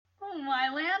Oh, my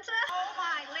Lanta. Oh,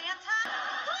 my Lanta.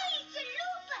 Holy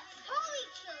chalupas. Holy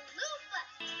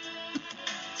chalupas.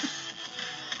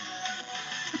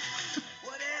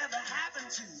 Whatever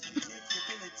happened to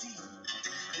predictability?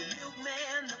 The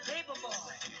milkman, the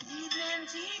paperboy, evening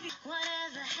TV.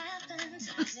 Whatever happened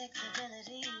to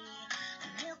predictability?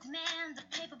 The milkman, the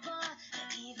paperboy,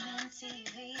 the evening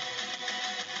TV.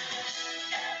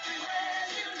 Everywhere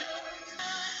you look.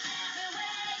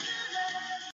 Everywhere you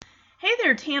look. Hey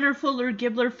there, Tanner Fuller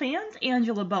Gibbler fans.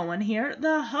 Angela Bowen here,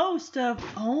 the host of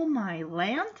Oh My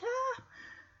Lanta?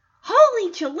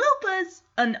 Holy Chalupas,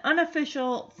 an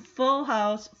unofficial Fuller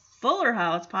House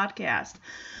podcast.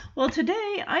 Well,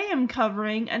 today I am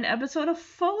covering an episode of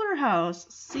Fuller House,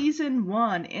 Season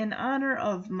 1, in honor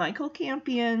of Michael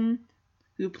Campion,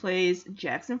 who plays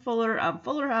Jackson Fuller on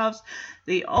Fuller House,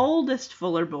 the oldest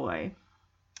Fuller boy.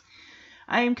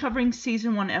 I am covering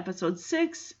Season 1, Episode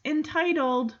 6,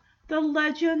 entitled The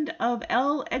Legend of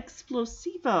El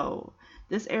Explosivo.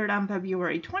 This aired on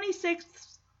February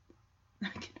 26th,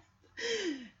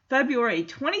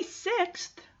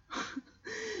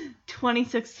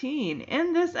 2016.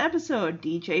 In this episode,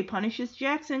 DJ punishes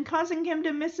Jackson, causing him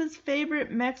to miss his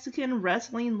favorite Mexican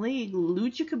wrestling league,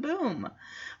 Lucha Kaboom.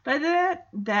 But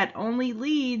that only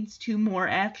leads to more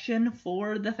action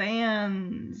for the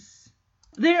fans.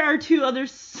 There are two other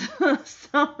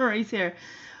summaries here.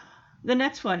 The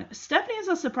next one, Stephanie has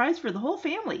a surprise for the whole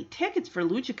family. Tickets for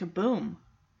Lucha Kaboom,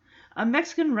 a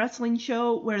Mexican wrestling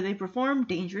show where they perform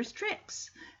dangerous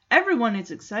tricks. Everyone is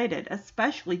excited,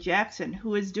 especially Jackson,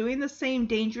 who is doing the same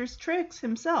dangerous tricks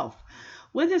himself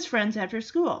with his friends after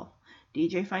school.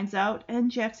 DJ finds out and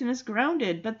Jackson is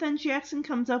grounded, but then Jackson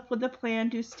comes up with a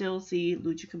plan to still see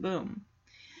Lucha Kaboom.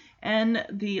 And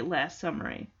the last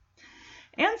summary.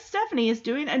 And Stephanie is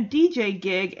doing a DJ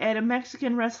gig at a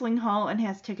Mexican wrestling hall and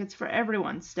has tickets for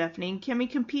everyone. Stephanie and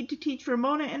Kimmy compete to teach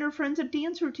Ramona and her friends a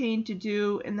dance routine to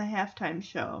do in the halftime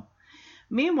show.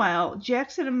 Meanwhile,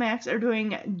 Jackson and Max are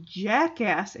doing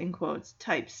jackass, in quotes,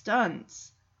 type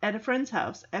stunts at a friend's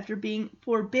house after being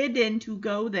forbidden to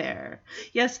go there.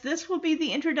 Yes, this will be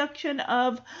the introduction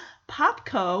of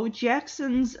Popko,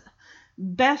 Jackson's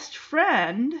best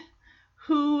friend,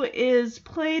 who is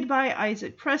played by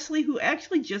Isaac Presley, who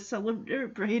actually just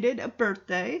celebrated a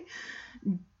birthday,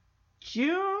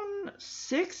 June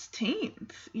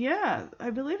 16th. Yeah, I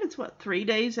believe it's, 3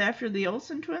 days after the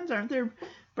Olsen twins? Aren't their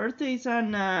birthdays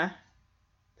on, I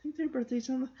think their birthday's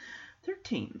on the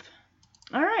 13th.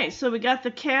 All right, so we got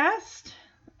the cast.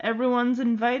 Everyone's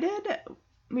invited.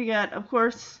 We got, of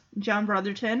course, John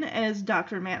Brotherton as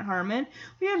Dr. Matt Harmon.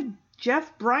 We have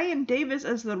Jeff Brian Davis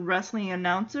as the wrestling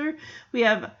announcer. We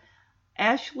have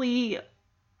Ashley,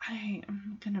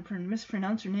 I'm going to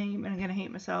mispronounce her name, and I'm going to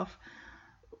hate myself,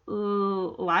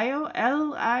 Liao,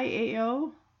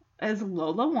 Liao, as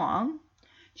Lola Wong,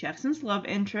 Jackson's love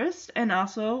interest, and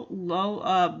also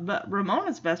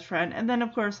Ramona's best friend. And then,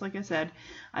 of course, like I said,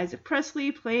 Isaac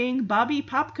Presley playing Bobby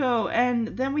Popko. And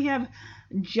then we have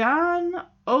John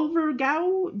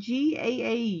Overgao,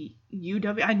 Gauw.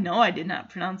 I know I did not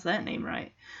pronounce that name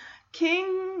right.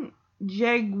 King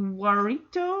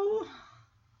Jaguarito.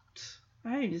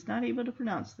 I'm just not able to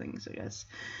pronounce things, I guess.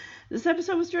 This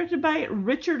episode was directed by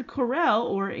Richard Carell,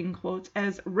 or in quotes,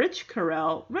 as Rich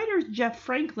Carell. Writer Jeff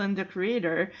Franklin, the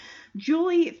creator.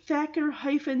 Julie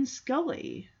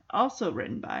Thacker-Scully, also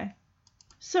written by.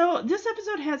 So this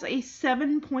episode has a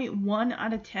 7.1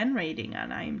 out of 10 rating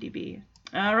on IMDb.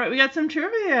 All right, we got some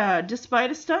trivia.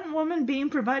 Despite a stunt woman being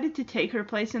provided to take her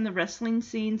place in the wrestling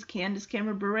scenes, Candice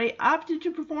Cameron Bure opted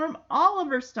to perform all of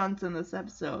her stunts in this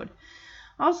episode.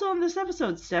 Also in this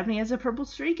episode, Stephanie has a purple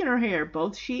streak in her hair.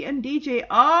 Both she and DJ,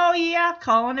 oh yeah,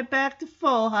 calling it back to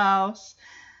Full House.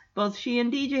 Both she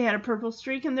and DJ had a purple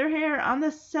streak in their hair on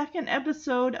the second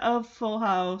episode of Full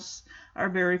House, our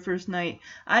very first night.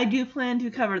 I do plan to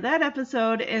cover that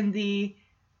episode in the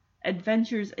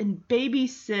Adventures in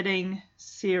Babysitting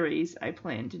series I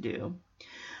plan to do.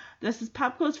 This is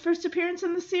Popko's first appearance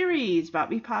in the series.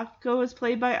 Bobby Popko is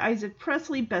played by Isaac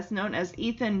Presley, best known as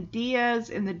Ethan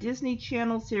Diaz in the Disney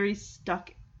Channel series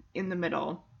Stuck in the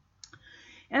Middle.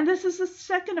 And this is the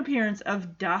second appearance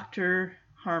of Dr.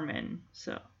 Harmon.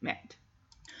 So, Matt.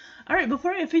 Alright,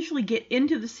 before I officially get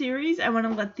into the series, I want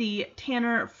to let the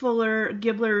Tanner Fuller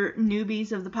Gibbler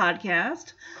newbies of the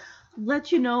podcast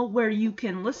let you know where you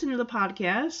can listen to the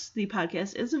podcast. The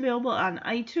podcast is available on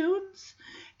iTunes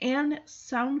and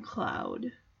SoundCloud.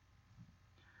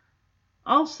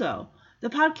 Also, the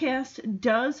podcast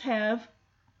does have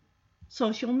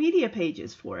social media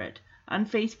pages for it. on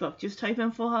Facebook. Just type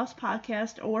in Full House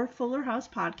Podcast or Fuller House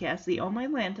Podcast. The Oh My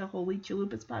Lanta Holy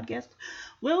Chalupas Podcast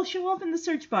will show up in the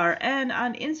search bar. And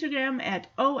on Instagram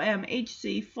at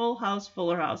OMHC Full House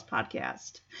Fuller House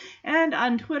Podcast. And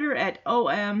on Twitter at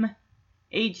OMHC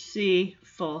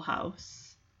Full House.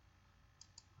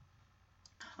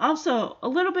 Also, a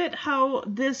little bit how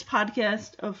this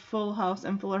podcast of Full House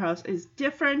and Fuller House is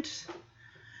different.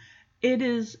 It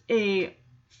is a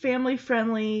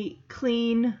family-friendly,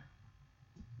 clean,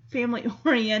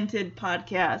 family-oriented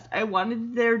podcast. I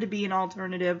wanted there to be an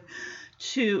alternative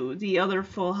to the other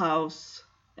Full House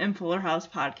and Fuller House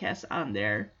podcasts on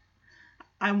there.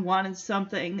 I wanted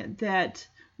something that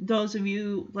those of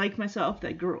you like myself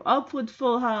that grew up with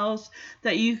Full House,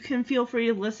 that you can feel free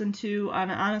to listen to on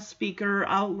a speaker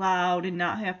out loud and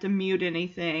not have to mute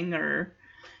anything, or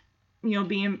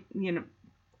being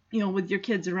with your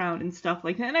kids around and stuff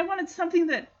like that. And I wanted something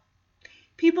that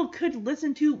people could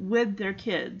listen to with their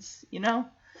kids,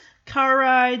 car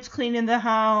rides, cleaning the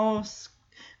house,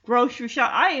 grocery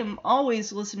shop. I am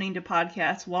always listening to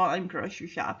podcasts while I'm grocery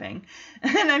shopping.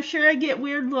 And I'm sure I get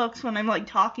weird looks when I'm like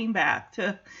talking back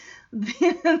to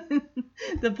the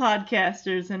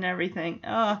podcasters and everything.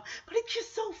 But it's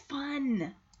just so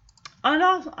fun.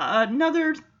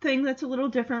 Another thing that's a little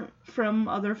different from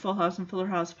other Full House and Fuller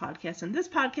House podcasts and this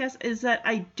podcast is that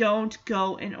I don't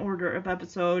go in order of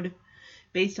episode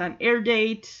based on air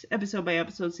date, episode by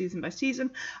episode, season by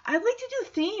season. I like to do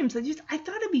themes. I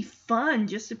thought it'd be fun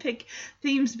just to pick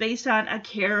themes based on a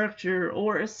character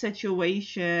or a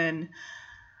situation.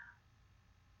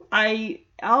 I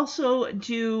also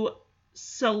do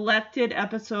selected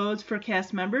episodes for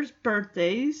cast members'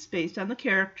 birthdays based on the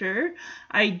character.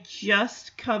 I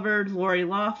just covered Lori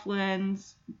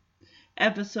Laughlin's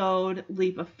episode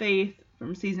Leap of Faith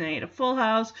from season 8 of Full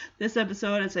House. This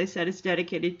episode, as I said, is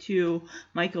dedicated to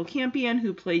Michael Campion,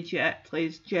 who plays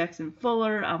Jackson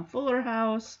Fuller on Fuller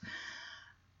House.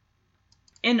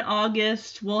 In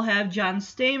August, we'll have John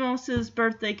Stamos'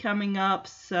 birthday coming up,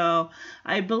 so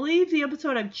I believe the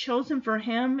episode I've chosen for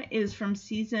him is from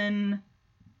season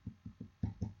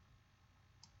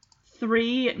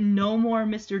 3, No More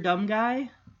Mr. Dumb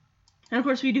Guy. And of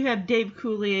course, we do have Dave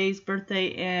Coulier's birthday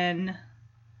in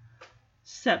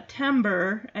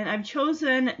September, and I've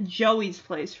chosen Joey's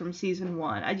Place from season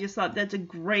 1. I just thought that's a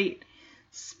great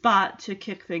spot to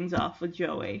kick things off with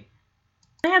Joey.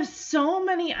 I have so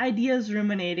many ideas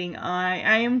ruminating.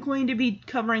 I am going to be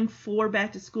covering 4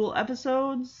 back-to-school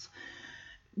episodes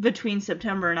between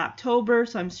September and October,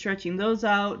 so I'm stretching those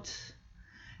out.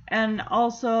 And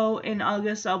also in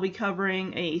August, I'll be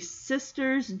covering a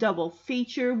Sisters double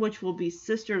feature, which will be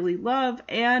Sisterly Love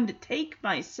and Take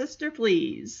My Sister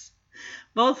Please,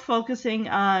 both focusing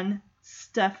on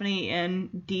Stephanie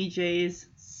and DJ's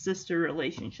sister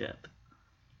relationship.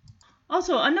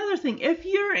 Also, another thing, if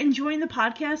you're enjoying the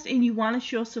podcast and you want to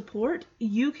show support,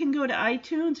 you can go to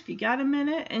iTunes if you got a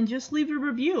minute and just leave a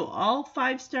review. All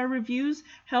 5-star reviews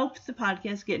help the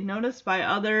podcast get noticed by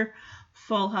other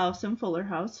Full House and Fuller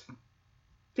House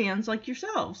fans like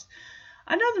yourselves.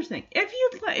 Another thing, if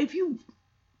you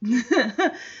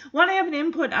want to have an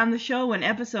input on the show and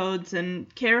episodes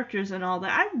and characters and all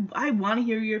that, I want to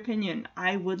hear your opinion.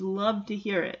 I would love to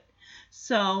hear it.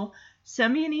 So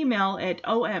send me an email at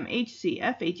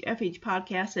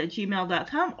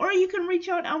omhcfhfhpodcast@gmail.com, or you can reach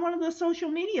out on one of the social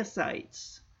media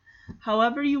sites,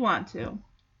 however you want to.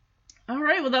 All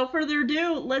right, without further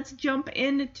ado, let's jump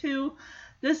into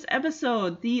this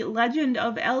episode, The Legend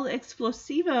of El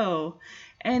Explosivo.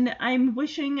 And I'm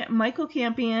wishing Michael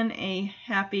Campion a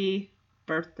happy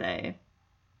birthday.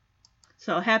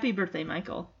 So happy birthday,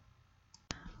 Michael.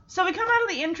 So we come out of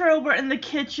the intro, we're in the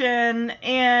kitchen,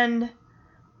 and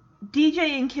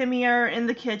DJ and Kimmy are in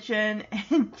the kitchen,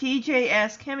 and DJ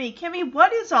asks Kimmy,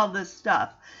 what is all this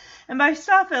stuff? And by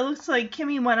stuff, it looks like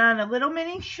Kimmy went on a little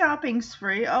mini shopping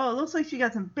spree. Oh, it looks like she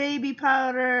got some baby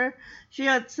powder, she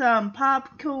got some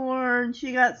popcorn,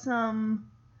 she got some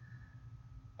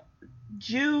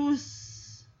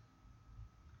juice.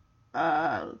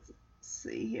 Let's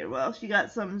see here. Well, she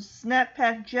got some Snack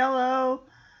Pack Jell-O,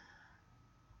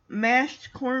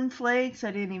 mashed cornflakes.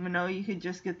 I didn't even know you could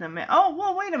just get them. Oh,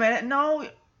 well, wait a minute. No,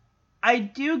 I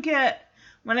do get,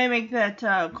 when I make that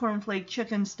cornflake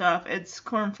chicken stuff, it's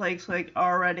cornflakes like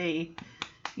already,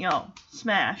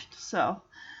 smashed. So,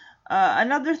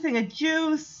 another thing of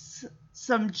juice,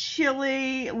 some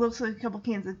chili. It looks like a couple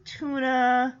cans of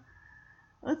tuna.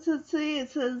 Let's see. It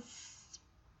says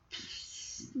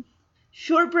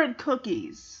shortbread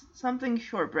cookies. Something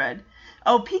shortbread.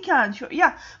 Oh, pecan short.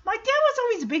 Yeah, my dad was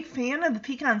always a big fan of the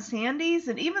pecan sandies,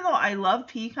 and even though I love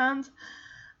pecans,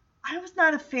 I was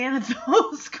not a fan of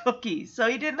those cookies, so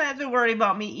he didn't have to worry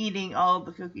about me eating all of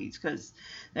the cookies because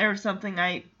they were something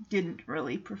I didn't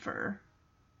really prefer.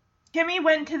 Kimmy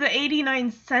went to the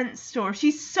 89-cent store.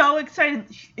 She's so excited.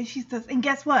 She says, and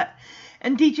guess what?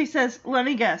 And DJ says, let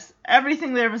me guess.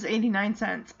 Everything there was 89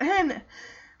 cents. And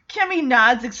Kimmy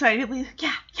nods excitedly.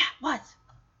 Yeah, what?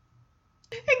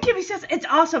 And Kimmy says, it's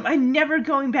awesome. I'm never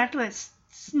going back to that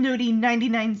snooty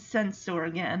 99-cent store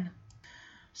again.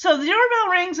 So the doorbell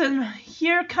rings, and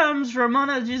here comes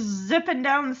Ramona just zipping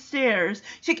down the stairs.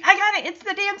 She's like, I got it. It's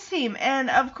the dance team. And,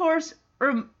 of course,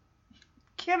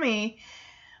 Kimmy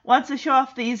wants to show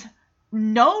off these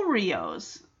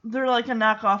No-Rios. They're like a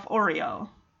knockoff Oreo.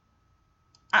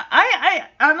 I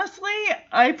honestly,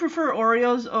 I prefer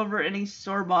Oreos over any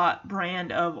store-bought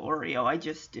brand of Oreo. I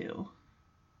just do.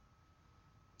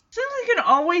 Since you can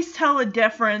always tell a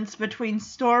difference between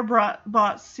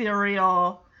store-bought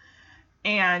cereal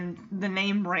and the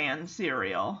name brand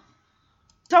cereal.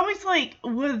 It's always like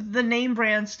with the name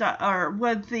brand stuff, or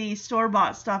with the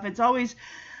store-bought stuff, it's always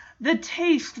the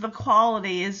taste, the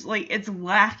quality is like it's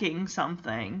lacking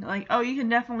something. Like, oh, you can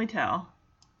definitely tell.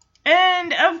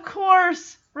 And of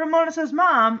course, Ramona says,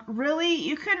 Mom, really?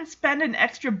 You couldn't spend an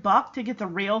extra $1 to get the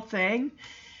real thing?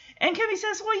 And Kimmy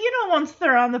says, well, you know, once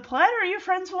they're on the platter, your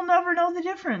friends will never know the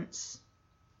difference.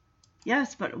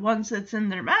 Yes, but once it's in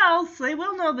their mouths, they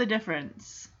will know the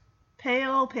difference.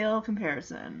 Pale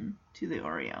comparison to the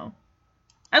Oreo.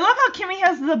 I love how Kimmy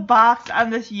has the box on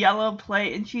this yellow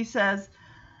plate, and she says,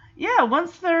 yeah,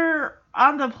 once they're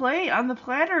on the plate, on the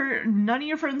platter, none of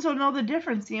your friends will know the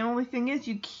difference. The only thing is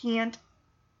you can't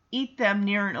eat them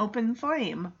near an open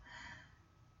flame.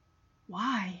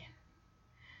 Why?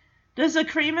 Does the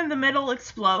cream in the middle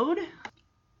explode?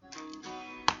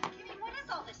 Kimmy, what is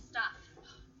all this stuff?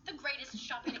 The greatest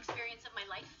shopping experience of my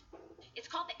life. It's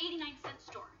called the 89-cent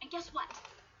store. And guess what?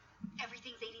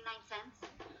 Everything's 89 cents.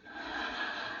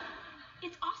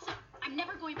 It's awesome. I'm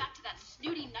never going back to that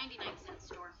snooty 99-cent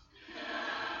store.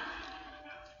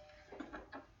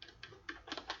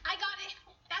 I got it.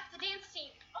 That's the dance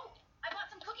team. Oh, I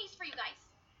bought some cookies for you guys.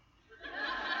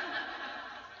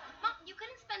 Mom, you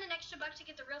couldn't spend an extra $1 to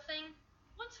get the real thing.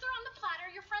 Once they're on the platter,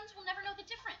 your friends will never know the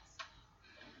difference.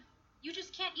 You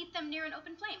just can't eat them near an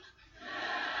open flame.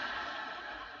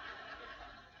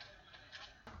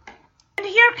 And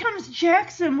here comes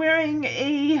Jackson wearing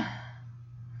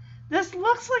this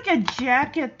looks like a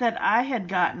jacket that I had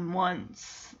gotten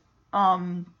once,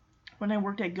 when I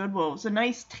worked at Goodwill. It was a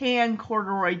nice tan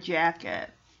corduroy jacket.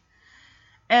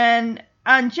 And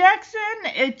on Jackson,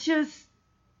 it just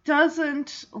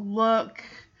doesn't look...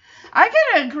 I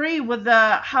gotta agree with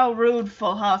the How Rude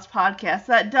Full House podcast.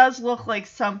 That does look like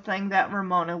something that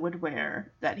Ramona would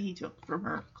wear that he took from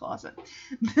her closet.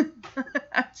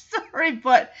 I'm sorry,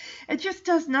 but it just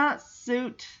does not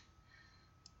suit.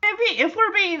 Maybe if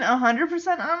we're being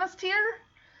 100% honest here,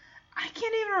 I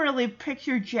can't even really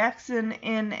picture Jackson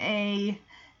in a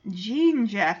jean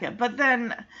jacket. But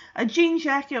then a jean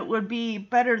jacket would be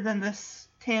better than this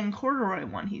tan corduroy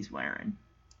one he's wearing.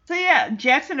 So yeah,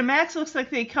 Jackson and Max looks like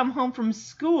they come home from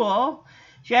school.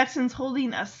 Jackson's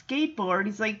holding a skateboard.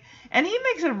 He's like, and he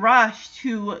makes a rush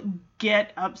to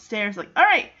get upstairs. Like, all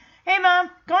right, hey Mom,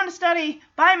 going to study.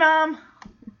 Bye, Mom.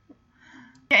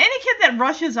 Yeah, any kid that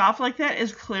rushes off like that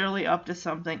is clearly up to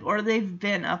something, or they've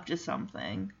been up to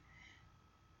something.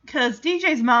 Because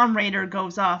DJ's mom radar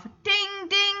goes off. Ding,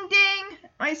 ding, ding.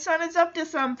 My son is up to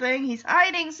something. He's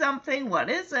hiding something. What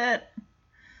is it?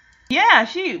 Yeah,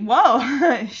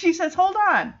 whoa. She says, hold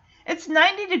on. It's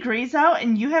 90 degrees out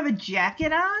and you have a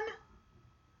jacket on?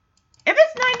 If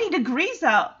it's 90 degrees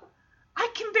out, I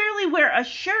can barely wear a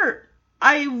shirt.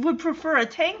 I would prefer a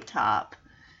tank top.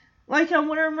 Like I'm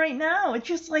wearing right now. It's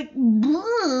just like,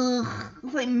 ugh,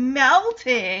 it's like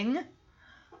melting.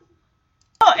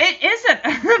 Oh, it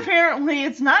isn't. Apparently,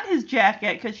 it's not his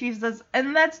jacket, because she says,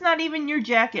 and that's not even your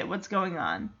jacket. What's going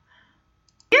on?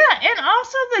 Yeah, and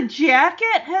also the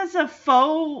jacket has a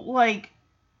faux, like,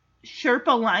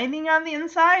 Sherpa lining on the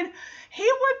inside. He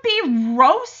would be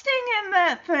roasting in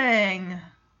that thing.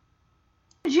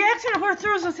 Jackson, of course,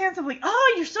 throws his hands up like,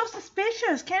 oh, you're so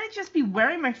suspicious. Can't it just be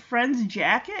wearing my friend's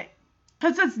jacket?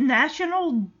 Because it's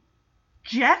National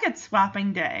Jacket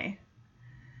Swapping Day.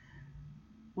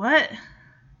 What?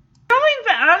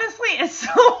 Honestly, it's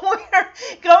so weird.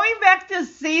 Going back to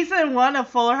season 1 of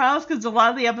Fuller House, because a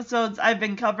lot of the episodes I've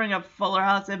been covering of Fuller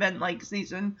House have been like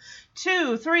season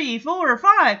 2, 3, 4,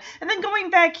 5. And then going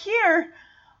back here,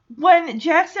 when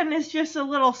Jackson is just a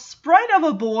little sprite of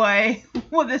a boy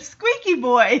with a squeaky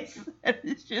voice.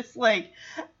 It's just like,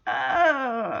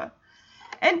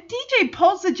 And DJ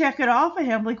pulls the jacket off of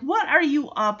him, like, what are you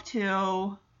up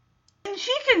to? And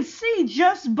she can see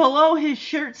just below his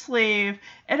shirt sleeve,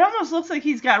 it almost looks like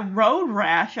he's got road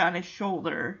rash on his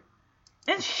shoulder.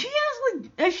 And she has,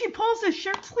 like, as she pulls his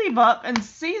shirt sleeve up and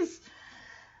sees,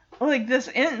 like, this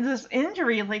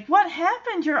injury, like, what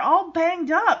happened? You're all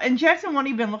banged up. And Jackson won't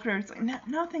even look at her. It's like,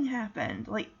 nothing happened.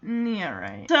 Like, yeah,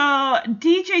 right. So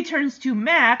DJ turns to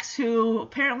Max, who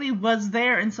apparently was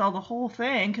there and saw the whole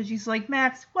thing, because she's like,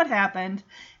 Max, what happened?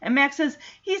 And Max says,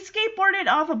 he skateboarded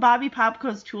off of Bobby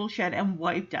Popko's tool shed and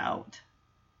wiped out.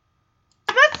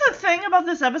 That's the thing about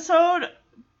this episode.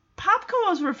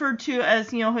 Popko is referred to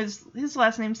as, you know, his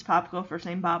last name's Popko, first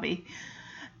name Bobby.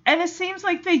 And it seems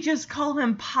like they just call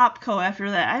him Popko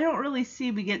after that. I don't really see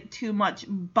we get too much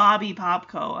Bobby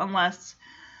Popko unless,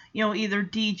 you know, either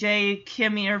DJ,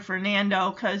 Kimmy, or Fernando.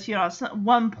 Because, you know, at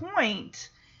one point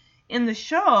in the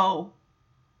show,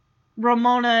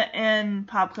 Ramona and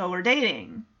Popko were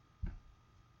dating.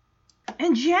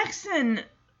 And Jackson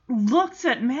looks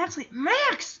at Max like,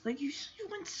 Max! Like, you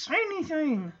wouldn't say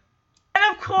anything.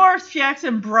 And of course,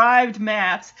 Jackson bribed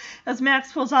Max as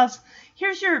Max pulls off,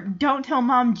 here's your Don't Tell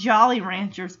Mom Jolly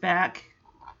Ranchers back.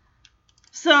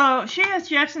 So she has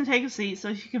Jackson take a seat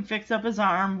so she can fix up his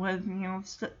arm with, you know,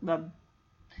 the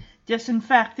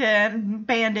disinfectant,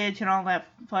 bandage, and all that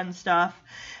fun stuff.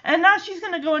 And now she's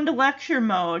going to go into lecture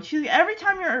mode. Every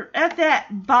time you're at that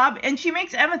and she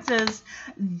makes emphasis,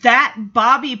 that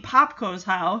Bobby Popko's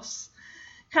house.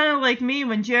 Kind of like me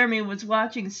when Jeremy was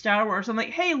watching Star Wars. I'm like,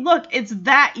 hey, look, it's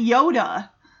that Yoda.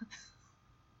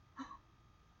 I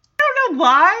don't know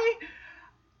why.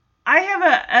 I have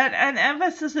an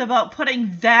emphasis about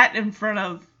putting that in front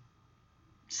of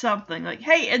something. Like,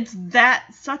 hey, it's that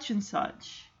such and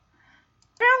such.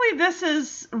 Apparently this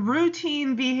is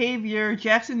routine behavior.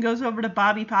 Jackson goes over to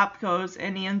Bobby Popko's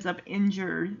and he ends up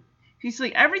injured. He's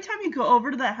like, every time you go over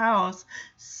to that house,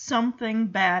 something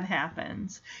bad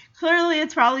happens. Clearly,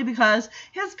 it's probably because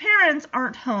his parents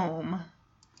aren't home.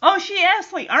 Oh, she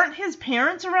asked, like, aren't his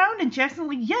parents around? And Jackson's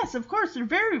like, yes, of course, they're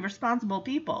very responsible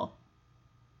people.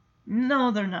 No,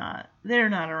 they're not. They're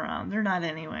not around. They're not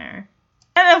anywhere.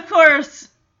 And, of course,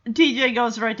 DJ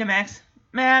goes right to Max.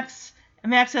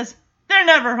 And Max says, they're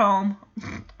never home.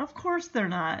 Of course they're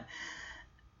not.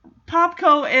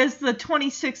 Popko is the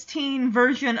 2016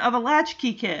 version of a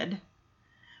latchkey kid,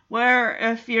 where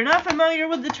if you're not familiar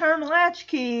with the term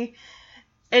latchkey,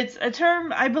 it's a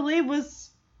term I believe was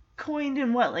coined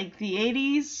in like the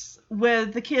 80s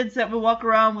with the kids that would walk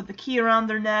around with the key around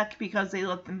their neck because they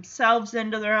let themselves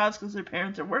into their house because their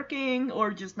parents are working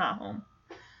or just not home.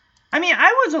 I mean,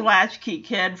 I was a latchkey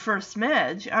kid for a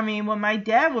smidge. I mean, when my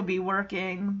dad would be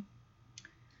working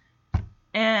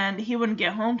and he wouldn't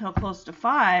get home till close to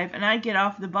 5, and I'd get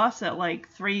off the bus at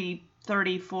like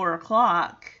 3:30, 4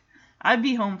 o'clock. I'd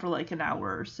be home for like an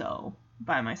hour or so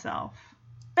by myself.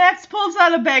 Max pulls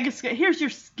out a bag of Skittles. Here's your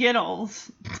Skittles.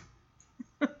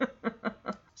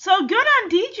 So good on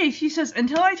DJ. She says,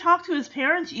 until I talk to his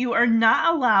parents, you are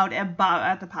not allowed at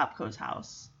the Popko's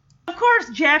house. Of course,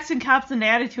 Jackson cops an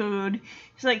attitude.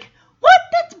 He's like, what?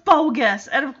 That's bogus.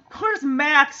 And of course,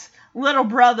 Max, little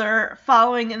brother,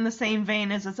 following in the same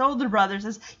vein as his older brother,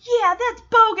 says, yeah, that's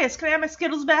bogus. Can I have my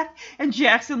Skittles back? And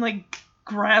Jackson, like,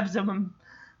 grabs them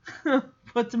and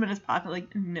puts them in his pocket,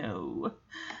 like, no.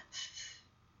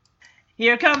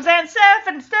 Here comes Aunt Steph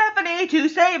and Stephanie to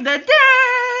save the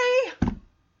day.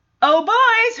 Oh,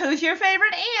 boys, who's your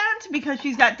favorite aunt? Because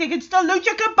she's got tickets to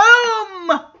Lucha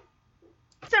Kaboom.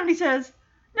 Stephanie says,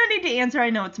 no need to answer,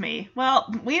 I know it's me.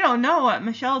 Well, we don't know what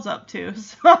Michelle's up to,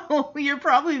 so you're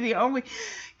probably the only...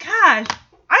 Gosh,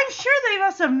 I'm sure they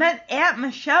must have met Aunt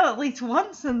Michelle at least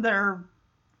once in their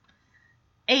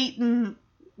 8 and,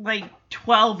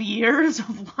 12 years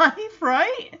of life,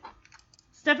 right?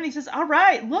 Stephanie says, all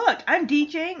right, look, I'm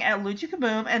DJing at Lucha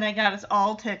Kaboom, and I got us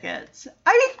all tickets.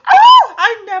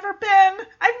 I've never been.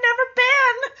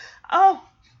 Oh,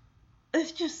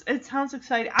 it sounds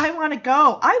exciting. I want to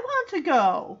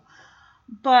go.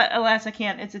 But alas, I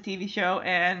can't. It's a TV show,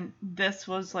 and this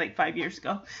was 5 years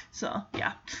ago. So,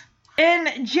 yeah.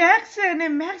 And Jackson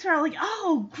and Max are all like,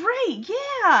 oh, great,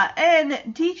 yeah. And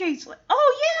DJ's like,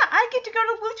 oh, yeah, I get to go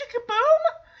to Lucha Kaboom?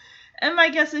 And my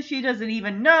guess is she doesn't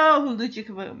even know who Lucha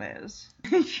Kaboom is.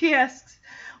 She asks,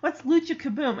 what's Lucha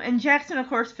Kaboom? And Jackson, of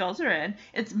course, fills her in.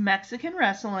 It's Mexican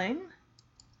wrestling,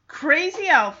 crazy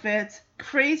outfits,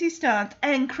 crazy stunts,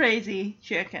 and crazy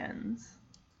chickens.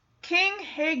 King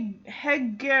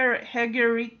Hegorito.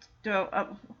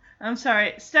 I'm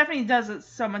sorry. Stephanie does it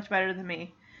so much better than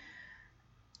me.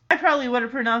 I probably would have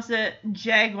pronounced it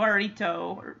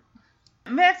Jaguarito.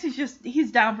 Max is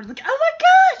he's down for oh my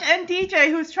gosh! And DJ,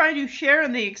 who's trying to share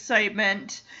in the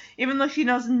excitement, even though she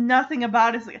knows nothing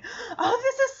about it, is like, oh,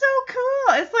 this is so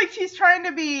cool. It's like she's trying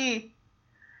to be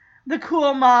the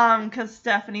cool mom because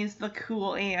Stephanie's the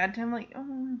cool aunt. I'm like,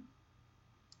 oh.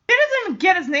 She doesn't even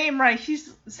get his name right. She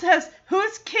says,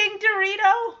 who's King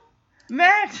Dorito?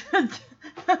 Max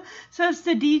says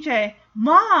to DJ,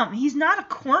 Mom, he's not a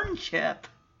corn chip.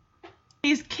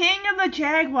 He's king of the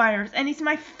Jaguars, and he's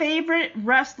my favorite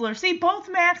wrestler. See, both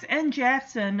Max and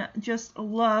Jackson just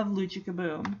love Lucha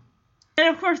Kaboom. And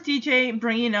of course, DJ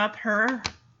bringing up her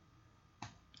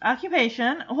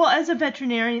occupation. Well, as a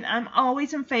veterinarian, I'm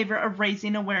always in favor of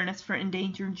raising awareness for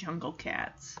endangered jungle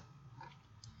cats.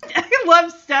 I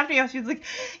love Stephanie how she's like,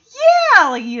 yeah,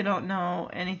 like you don't know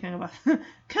anything about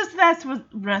because that's what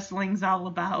wrestling's all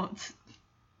about.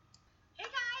 Hey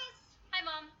guys! Hi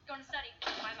Mom. Going to study.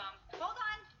 Bye Mom. Hold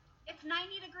on. It's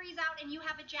 90 degrees out and you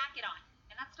have a jacket on.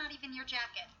 And that's not even your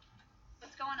jacket.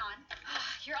 What's going on?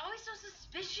 You're always so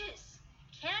suspicious.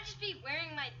 Can't I just be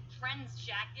wearing my friend's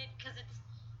jacket because it's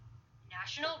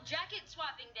National Jacket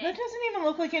Swapping Day? That doesn't even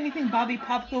look like anything Bobby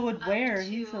Popko would wear.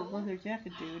 He's a leather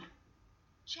jacket dude.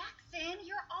 Jackson,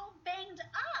 you're all banged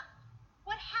up.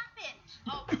 What happened?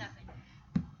 Oh, nothing.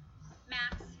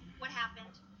 Max, what happened?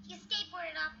 You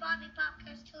skateboarded off Bobby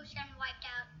Popko's tool shed and wiped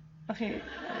out. Okay,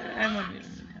 I wouldn't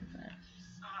even have that.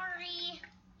 Sorry.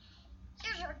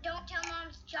 Here's your Don't Tell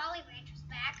Mom's Jolly Ranchers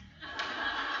back.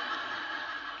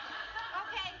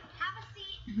 Okay, have a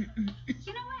seat.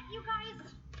 You know what, you guys?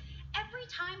 Every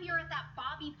time you're at that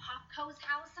Bobby Popko's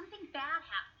house, something bad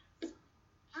happens.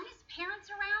 Aren't his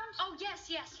parents around? Oh, yes,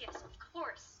 of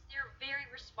course. They're very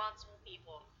responsible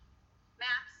people.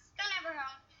 Max? They're never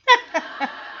home.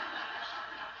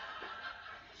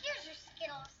 Here's your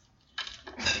Skittles.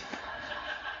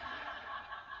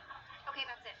 Okay,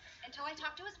 that's it. Until I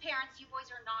talk to his parents, you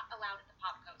boys are not allowed at the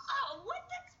Popco's. Oh, what?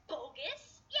 That's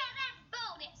bogus. Yeah, that's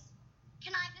bogus.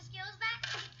 Can I have the Skittles back?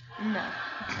 No.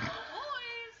 Oh,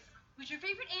 boys! Who's your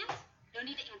favorite aunt? No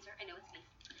need to answer. I know it's me.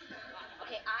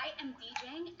 Okay, I am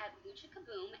DJing at Lucha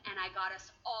Kaboom, and I got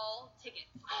us all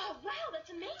tickets. Oh, wow,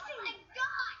 that's amazing. Oh, my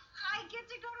God. I get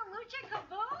to go to Lucha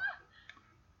Kaboom?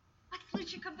 What's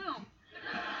Lucha Kaboom?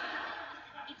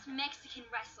 It's Mexican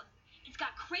wrestling. It's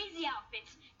got crazy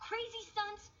outfits, crazy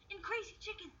stunts, and crazy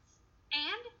chickens.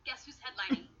 And guess who's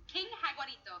headlining? King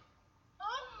Jaguarito.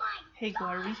 Oh, my Hey,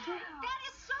 Guarito? That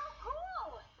is so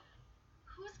cool.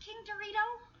 Who's King Dorito?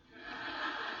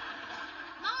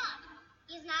 Mom,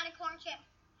 he's not a corn chip.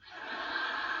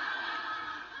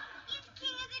 He's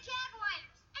king of the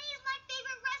Jaguars, and he's my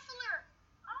favorite wrestler.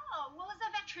 Oh, well, as a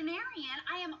veterinarian,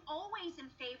 I am always in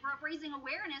favor of raising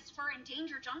awareness for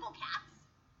endangered jungle cats.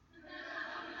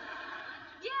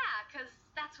 Yeah, because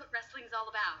that's what wrestling's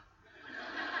all about.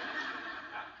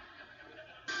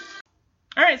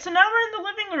 Alright, so now we're in the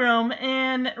living room,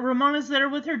 and Ramona's there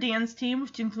with her dance team,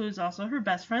 which includes also her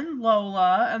best friend,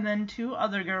 Lola, and then two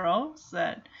other girls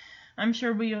that I'm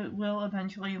sure we will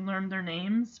eventually learn their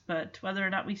names, but whether or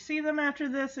not we see them after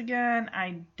this again,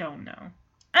 I don't know.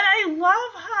 And I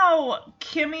love how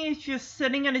Kimmy is just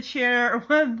sitting in a chair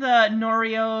with the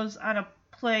Noreos on a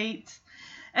plate,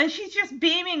 and she's just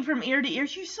beaming from ear to ear.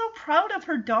 She's so proud of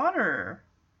her daughter.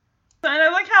 And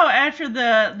I like how after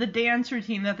the dance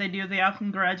routine that they do, they all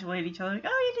congratulate each other. Like,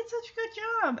 oh, you did such a good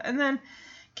job. And then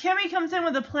Kimmy comes in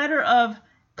with a platter of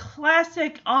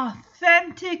classic,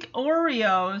 authentic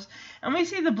Oreos. And we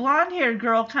see the blonde-haired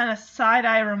girl kind of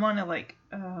side-eye Ramona like,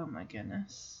 oh, my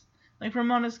goodness. Like,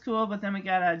 Ramona's cool, but then we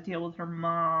gotta deal with her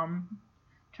mom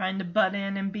trying to butt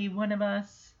in and be one of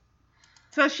us.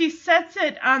 So she sets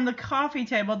it on the coffee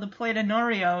table, the plate of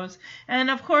Oreos, and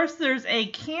of course there's a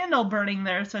candle burning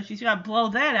there, so she's got to blow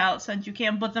that out since you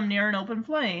can't put them near an open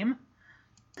flame.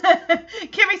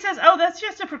 Kimmy says, oh, that's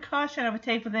just a precaution I would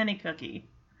take with any cookie.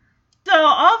 So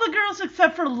all the girls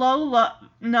except for Lola,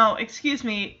 no, excuse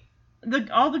me,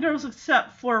 all the girls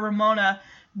except for Ramona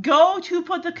go to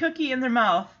put the cookie in their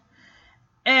mouth.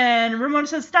 And Ramona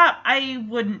says, stop, I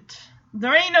wouldn't.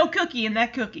 There ain't no cookie in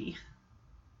that cookie.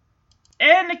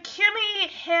 And Kimmy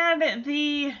had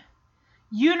the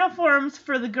uniforms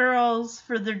for the girls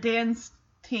for their dance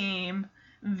team,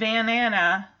 Van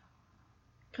Anna.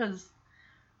 Because,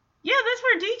 yeah, that's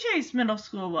where DJ's middle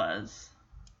school was.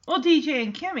 Well, DJ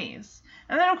and Kimmy's.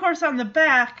 And then, of course, on the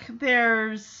back,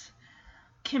 there's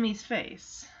Kimmy's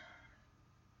face.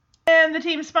 And the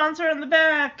team sponsor on the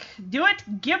back, do it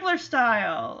Gibbler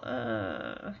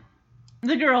style.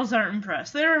 The girls aren't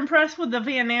impressed. They're impressed with the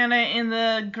Van Anna in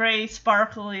the gray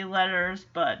sparkly letters,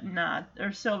 but not,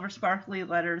 or silver sparkly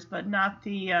letters, but not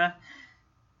the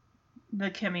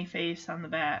Kimmy face on the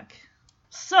back.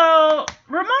 So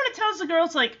Ramona tells the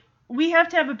girls, like, we have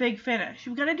to have a big finish.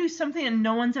 We've got to do something that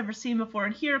no one's ever seen before.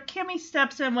 And here, Kimmy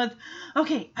steps in with,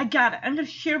 okay, I got it. I'm going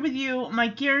to share with you my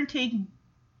guaranteed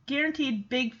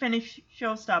big finish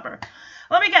showstopper.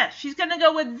 Let me guess. She's going to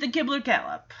go with the Gibbler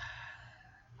Gallop.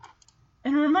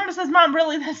 And Ramona says, Mom,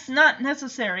 really, that's not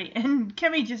necessary. And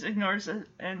Kimmy just ignores it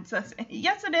and says,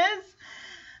 yes, it is.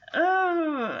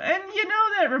 Oh, and you know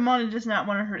that Ramona does not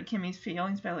want to hurt Kimmy's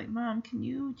feelings by like, Mom, can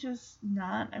you just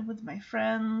not? I'm with my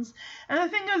friends. And the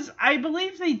thing is, I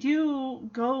believe they do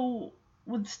go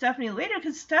with Stephanie later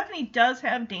because Stephanie does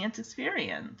have dance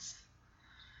experience.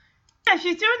 Yeah,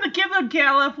 she's doing the Gibbler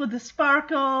Gallop with the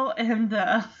sparkle and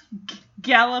the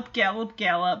gallop, gallop,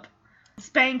 gallop.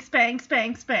 Spank, spank,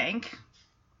 spank, spank.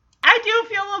 I do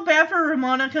feel a little bad for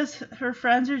Ramona because her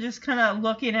friends are just kind of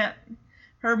looking at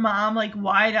her mom, like,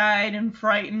 wide-eyed and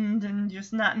frightened and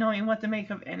just not knowing what to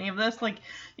make of any of this. Like,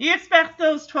 you expect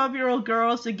those 12-year-old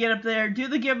girls to get up there, do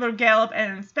the Gibbler Gallop,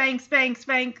 and spank, spank,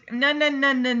 spank. No, no,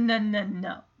 no, no, no, no,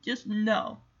 no. Just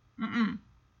no. Mm-mm.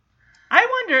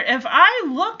 I wonder if I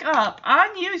look up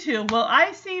on YouTube, will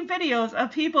I see videos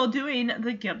of people doing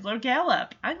the Gibbler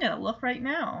Gallop? I'm going to look right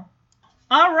now.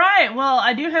 All right, well,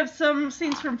 I do have some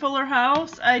scenes from Fuller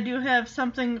House. I do have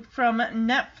something from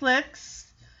Netflix.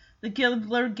 The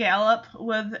Gibbler Gallop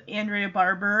with Andrea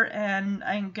Barber, and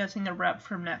I'm guessing a rep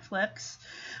from Netflix.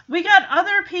 We got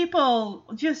other people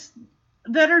just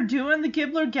that are doing the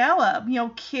Gibbler Gallop, you know,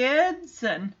 kids,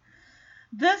 and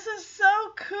this is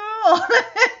so cool.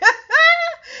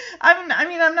 I'm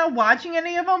not watching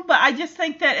any of them, but I just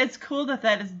think that it's cool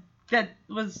that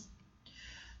was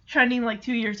trending like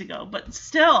 2 years ago. But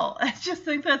still, I just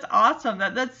think that's awesome.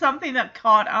 That's something that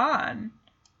caught on.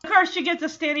 Of course, she gets a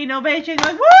standing ovation,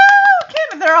 like, woo,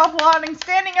 Kim, and they're all applauding,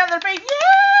 standing on their feet,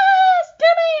 yes,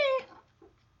 Kimmy!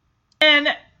 And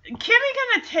Kimmy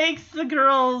kind of takes the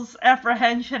girls'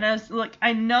 apprehension as, look,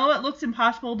 I know it looks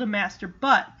impossible to master,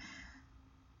 but,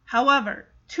 however,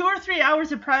 2 or 3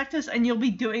 hours of practice and you'll be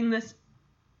doing this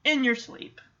in your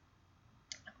sleep.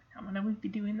 I'm going to be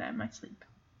doing that in my sleep.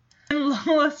 And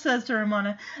Lola says to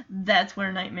Ramona, that's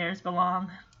where nightmares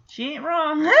belong. She ain't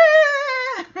wrong.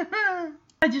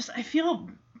 I feel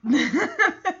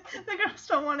the girls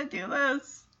don't want to do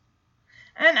this.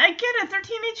 And I get it, they're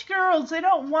teenage girls. They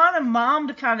don't want a mom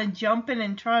to kind of jump in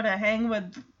and try to hang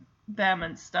with them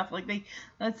and stuff. Like,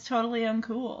 that's totally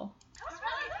uncool.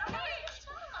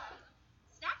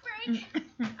 Snack break.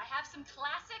 I have some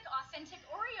classic, authentic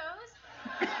Oreos.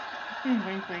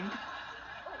 Wink, wink.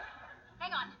 Oh,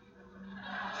 hang on.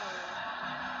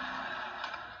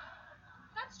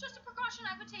 That's just a precaution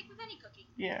I would take with any cookie.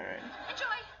 Yeah, right.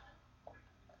 Enjoy.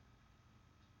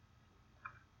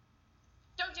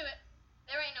 Don't do it.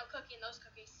 There ain't no cookie in those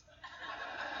cookies.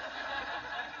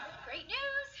 Great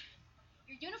news.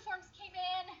 Your uniforms came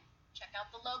in. Check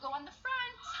out the logo on the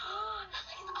front. Oh, that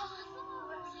looks awesome.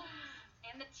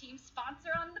 And the team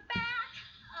sponsor on the back.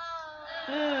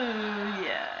 Oh. Ooh,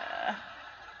 yeah.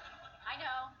 I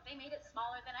know. They made it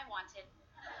smaller than I wanted.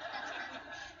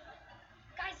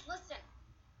 Guys, listen.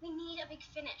 We need a big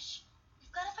finish.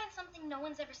 We've got to find something no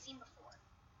one's ever seen before.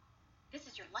 This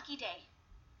is your lucky day.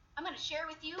 I'm going to share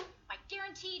with you my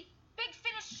guaranteed big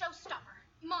finish showstopper.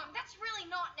 Mom, that's really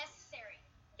not necessary.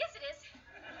 Yes, it is.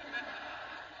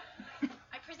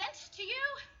 I present to you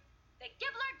the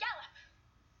Gibbler Gallop.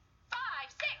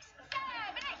 5, 6, 7,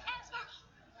 8, and sparkle.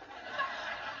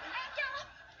 And gallop.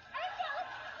 And gallop.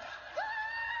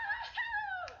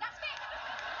 Woo-hoo! That's me.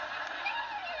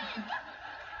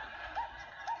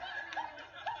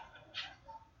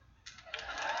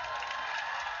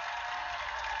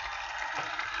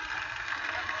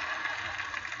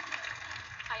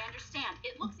 I understand.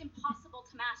 It looks impossible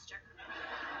to master.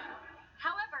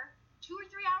 However, 2 or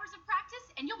 3 hours of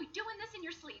practice, and you'll be doing this in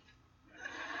your sleep.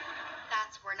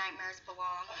 That's where nightmares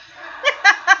belong.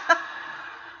 Come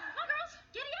on, girls.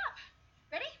 Giddy up.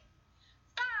 Ready?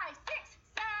 5, 6,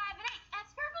 7, 8, and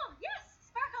sparkle. Yes,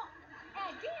 sparkle.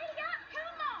 And giddy up.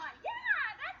 Come on. Yeah,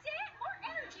 that's it. More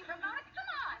energy, Ramona. Come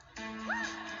on. Woo!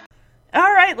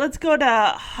 All right, let's go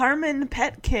to Harmon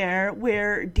Pet Care,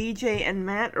 where DJ and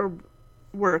Matt are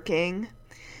working.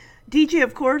 DJ,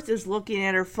 of course, is looking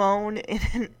at her phone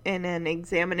in an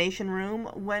examination room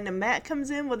when Matt comes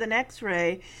in with an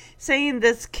x-ray saying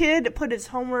this kid put his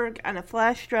homework on a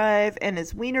flash drive and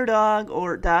his wiener dog,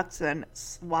 or dachshund,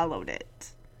 swallowed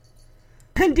it.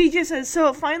 And DJ says, so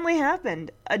it finally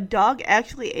happened. A dog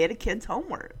actually ate a kid's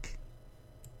homework.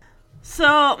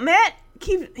 So Matt,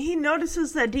 he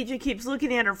notices that DJ keeps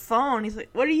looking at her phone. He's like,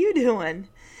 what are you doing?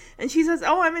 And she says,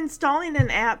 oh, I'm installing an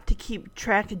app to keep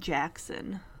track of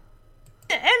Jackson.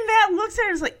 And Matt looks at her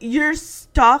and is like, you're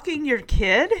stalking your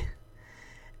kid?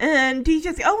 And DJ's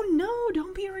like, oh no,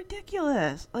 don't be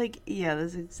ridiculous. Like, yeah,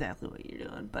 that's exactly what you're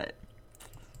doing, but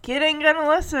kid ain't gonna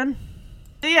listen.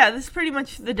 So yeah, this is pretty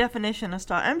much the definition of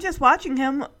stalking. I'm just watching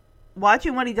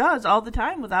what he does all the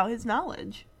time without his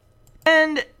knowledge.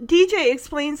 And DJ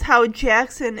explains how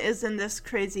Jackson is in this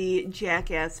crazy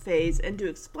jackass phase, and to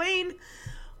explain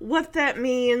what that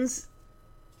means,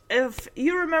 if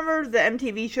you remember the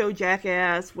MTV show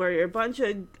Jackass, where a bunch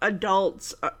of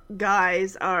adults,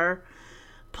 guys, are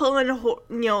pulling,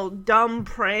 dumb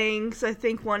pranks. I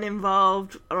think one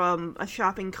involved a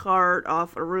shopping cart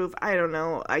off a roof. I don't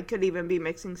know. I could even be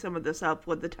mixing some of this up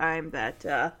with the time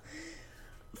that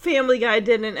Family Guy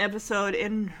did an episode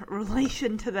in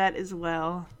relation to that as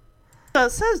well. So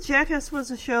it says Jackass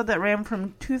was a show that ran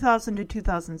from 2000 to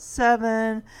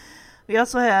 2007. We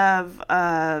also have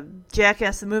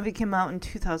Jackass the movie came out in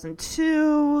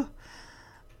 2002.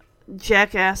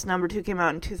 Jackass number 2 came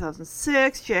out in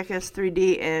 2006. Jackass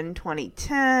 3D in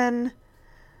 2010.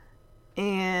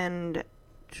 And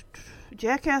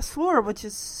Jackass 4, which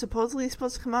is supposedly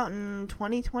supposed to come out in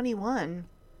 2021.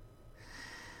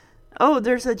 Oh,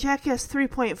 there's a Jackass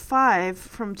 3.5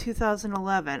 from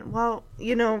 2011. Well,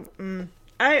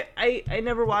 I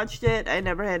never watched it. I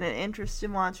never had an interest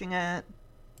in watching it.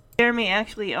 Jeremy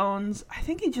actually owns, I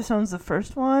think he just owns the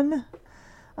first one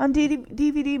on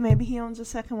DVD. Maybe he owns the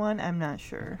second one. I'm not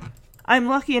sure. I'm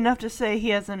lucky enough to say he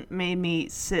hasn't made me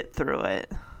sit through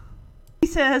it. He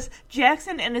says,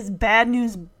 Jackson and his bad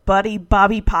news buddy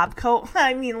Bobby Popcoat.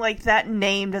 I mean, like, that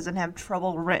name doesn't have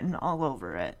trouble written all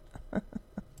over it. That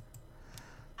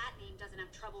name doesn't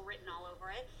have trouble written all over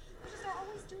it. Because they're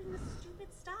always doing this stupid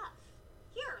stuff.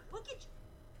 Here, look at you.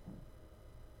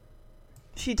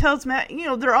 She tells Matt,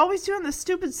 they're always doing this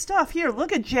stupid stuff. Here,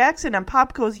 look at Jackson on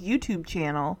Popco's YouTube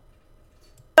channel.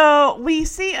 So, we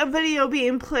see a video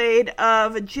being played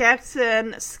of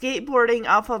Jackson skateboarding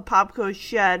off of Popco's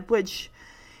shed, which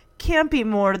can't be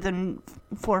more than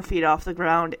 4 feet off the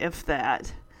ground, if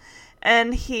that.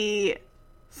 And he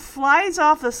flies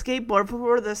off the skateboard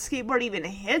before the skateboard even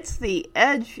hits the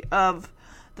edge of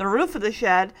the roof of the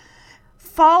shed,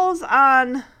 falls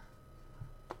on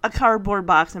a cardboard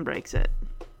box and breaks it.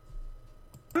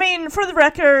 I mean, for the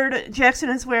record, Jackson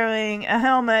is wearing a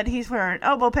helmet, he's wearing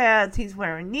elbow pads, he's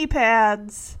wearing knee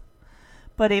pads,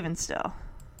 but even still.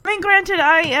 I mean, granted,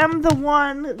 I am the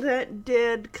one that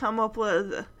did come up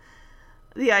with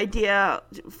the idea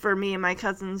for me and my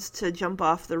cousins to jump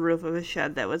off the roof of a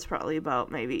shed that was probably about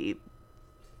maybe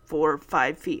 4 or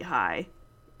 5 feet high.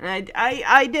 And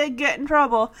I did get in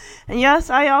trouble. And yes,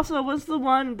 I also was the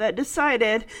one that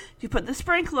decided to put the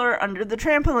sprinkler under the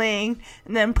trampoline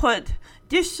and then put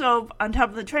dish soap on top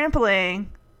of the trampoline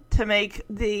to make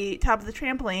the top of the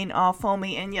trampoline all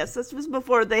foamy. And yes, this was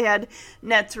before they had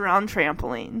nets around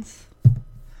trampolines.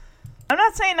 I'm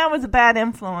not saying I was a bad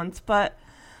influence, but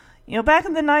back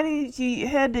in the 90s, you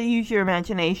had to use your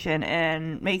imagination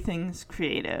and make things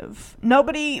creative.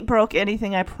 Nobody broke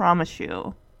anything, I promise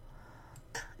you.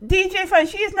 DJ Fun,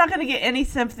 she is not going to get any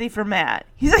sympathy from Matt.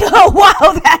 He's like, oh,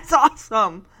 wow, that's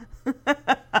awesome. Matt's a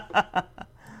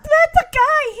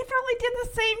guy. He probably did the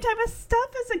same type of stuff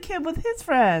as a kid with his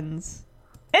friends.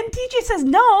 And DJ says,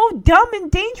 no, dumb and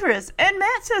dangerous. And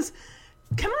Matt says,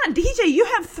 come on, DJ, you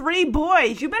have 3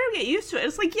 boys. You better get used to it.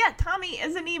 It's like, yeah, Tommy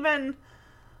isn't even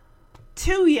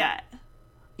 2 yet.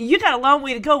 You got a long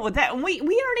way to go with that. And we aren't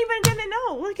even going to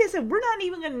know. Like I said, we're not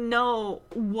even going to know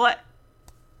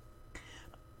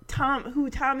who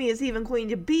Tommy is even going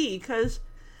to be, because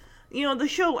the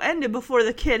show ended before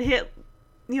the kid hit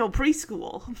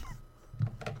preschool.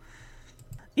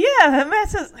 Yeah, Matt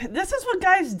says this is what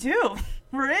guys do.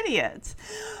 We're idiots.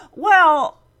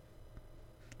 Well,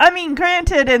 I mean,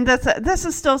 granted, and this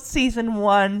is still season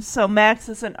 1, so Max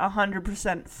isn't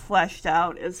 100% fleshed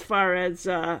out as far as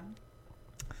at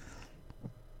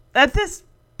this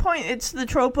point it's the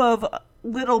trope of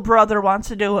little brother wants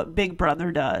to do what big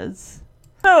brother does.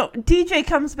 So, DJ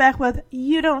comes back with,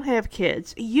 you don't have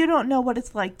kids. You don't know what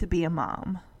it's like to be a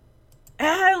mom. And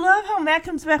I love how Matt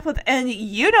comes back with, and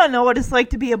you don't know what it's like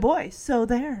to be a boy. So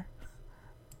there.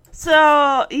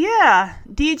 So, yeah,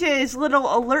 DJ's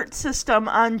little alert system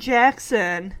on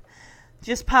Jackson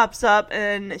just pops up,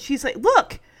 and she's like,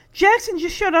 look, Jackson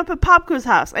just showed up at Popco's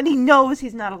house, and he knows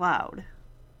he's not allowed.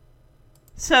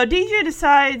 So DJ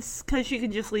decides, because she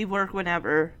can just leave work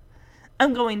whenever,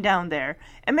 I'm going down there.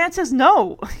 And Matt says,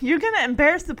 no, you're going to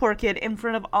embarrass the poor kid in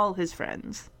front of all his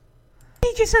friends.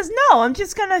 DJ says, no, I'm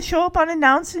just going to show up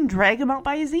unannounced and drag him out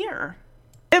by his ear.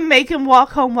 And make him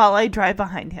walk home while I drive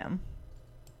behind him.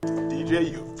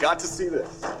 DJ, you've got to see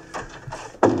this.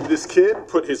 this kid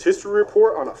put his history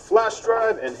report on a flash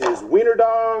drive and his wiener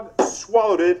dog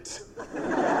swallowed it.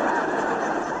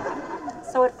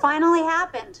 So it finally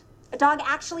happened. A dog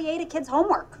actually ate a kid's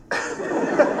homework.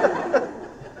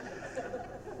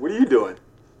 What are you doing?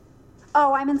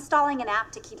 Oh, I'm installing an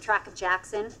app to keep track of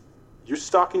Jackson. You're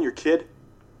stalking your kid?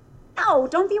 No,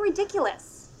 don't be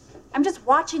ridiculous. I'm just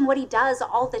watching what he does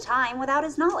all the time without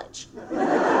his knowledge.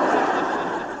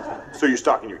 So you're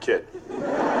stalking your kid?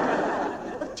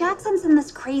 Look, Jackson's in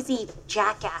this crazy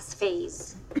jackass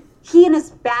phase. He and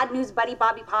his bad news buddy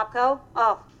Bobby Popko,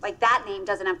 oh, like that name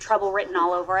doesn't have trouble written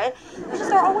all over it.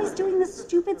 They're always doing this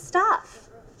stupid stuff.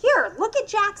 Here, look at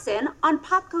Jackson on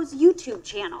Popko's YouTube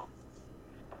channel.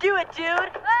 Do it, dude.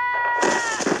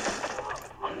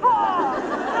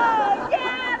 Oh,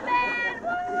 yeah, man.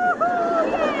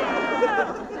 Woo-hoo,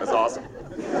 yeah. That's awesome.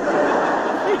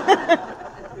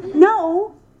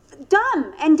 No,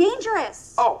 dumb and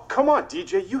dangerous. Oh, come on,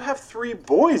 DJ. You have 3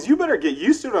 boys. You better get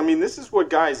used to it. I mean, this is what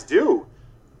guys do.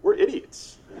 We're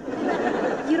idiots.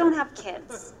 You don't have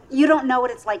kids. You don't know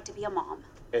what it's like to be a mom.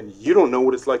 And you don't know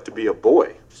what it's like to be a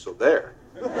boy. So there.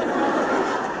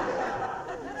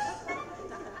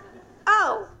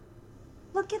 Oh,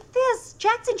 look at this.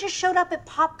 Jackson just showed up at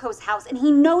Popko's house, and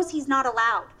he knows he's not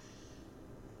allowed.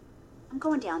 I'm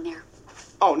going down there.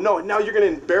 Oh, no. Now you're going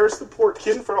to embarrass the poor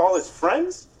kid in front of all his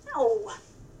friends? No.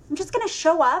 I'm just going to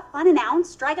show up,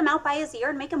 unannounced, drag him out by his ear,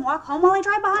 and make him walk home while I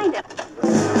drive behind him.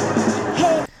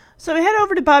 Hey. So we head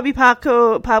over to Bobby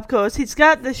Popko's. He's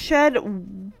got the shed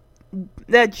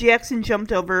that Jackson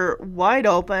jumped over wide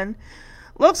open.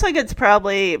 Looks like it's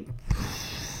probably,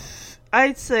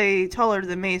 I'd say, taller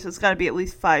than me, so it's got to be at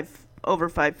least over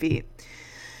 5 feet.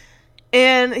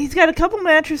 And he's got a couple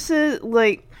mattresses,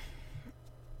 like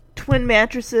twin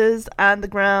mattresses on the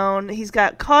ground. He's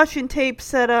got caution tape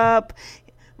set up.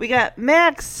 We got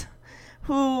Max,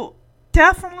 who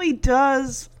definitely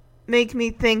does make me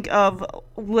think of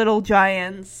Little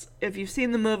Giants. If you've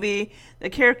seen the movie, the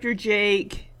character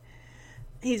Jake,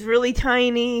 he's really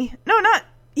tiny. No, not,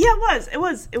 yeah, it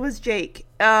was Jake.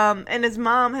 And his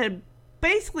mom had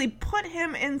basically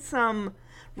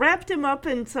wrapped him up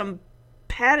in some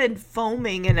padded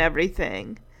foaming and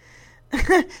everything.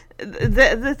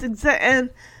 That's and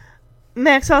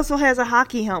Max also has a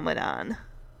hockey helmet on.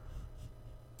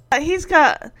 He's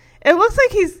got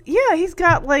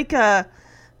like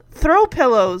throw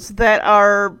pillows that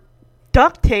are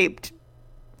duct taped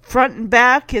front and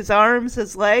back, his arms,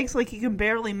 his legs, like he can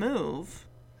barely move.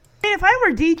 I mean, if I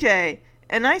were DJ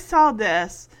and I saw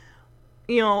this,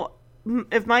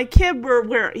 if my kid were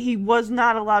where he was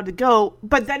not allowed to go,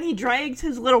 but then he drags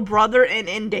his little brother and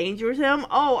endangers him,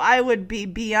 I would be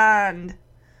beyond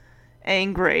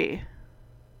angry.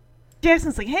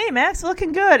 Jackson's like, hey, Max,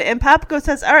 looking good. And Popko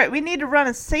says, all right, we need to run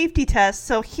a safety test.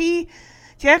 So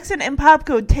Jackson and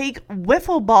Popko take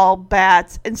wiffle ball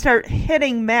bats and start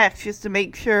hitting Max just to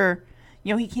make sure,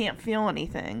 he can't feel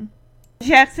anything.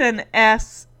 Jackson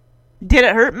asks, did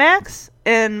it hurt, Max?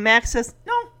 And Max says,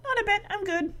 no, not a bit. I'm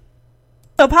good.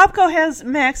 So Popko has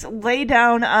Max lay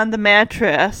down on the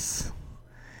mattress.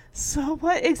 So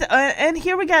and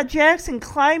here we got Jackson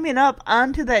climbing up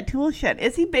onto that tool shed.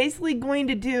 Is he basically going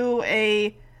to do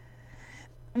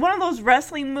one of those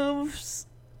wrestling moves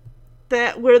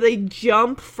where they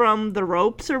jump from the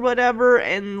ropes or whatever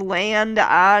and land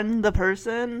on the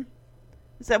person?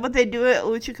 Is that what they do at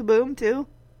Lucha Kaboom too?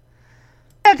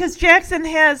 Yeah, because Jackson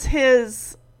has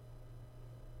his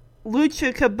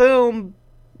Lucha Kaboom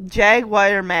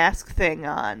Jaguar mask thing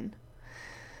on.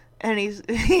 And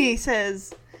he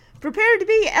says, prepare to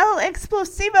be El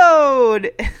Explosivo!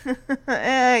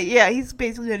 Yeah, he's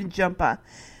basically going to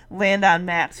land on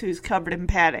Max, who's covered in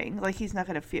padding. Like, he's not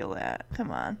going to feel that.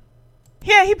 Come on.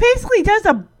 Yeah, he basically does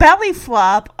a belly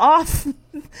flop off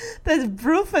the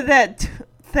roof of that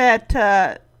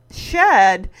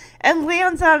shed and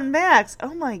lands on Max.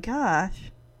 Oh my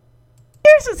gosh.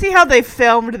 Curious to see how they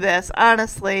filmed this,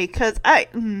 honestly, because I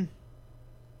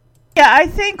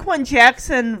think when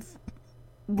Jackson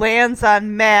lands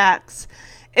on Max,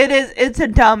 it's a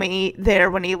dummy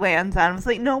there when he lands on him. It's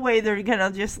like, no way they're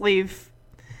gonna just leave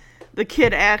the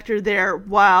kid actor there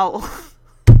while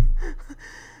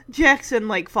Jackson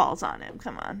falls on him.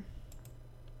 Come on.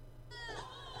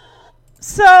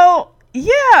 So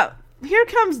yeah, here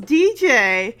comes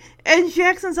DJ, and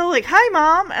Jackson's all like, hi,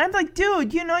 Mom. And I'm like,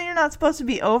 dude, you're not supposed to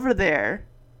be over there.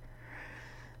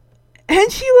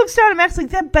 And she looks down at Max like,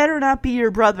 that better not be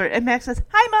your brother. And Max says,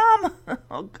 hi, Mom.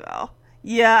 Oh, God.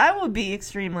 Yeah, I would be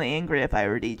extremely angry if I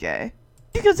were DJ.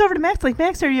 She goes over to Max like,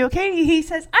 Max, are you okay? He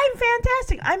says, I'm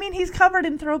fantastic. I mean, he's covered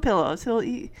in throw pillows.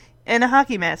 And a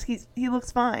hockey mask. He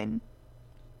looks fine.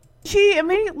 She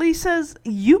immediately says,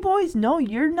 "You boys know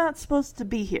you're not supposed to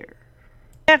be here."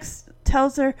 Jax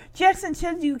tells her, "Jackson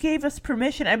said you gave us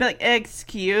permission." I'd be like,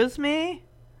 "Excuse me?"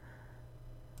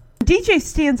 DJ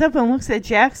stands up and looks at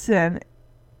Jackson.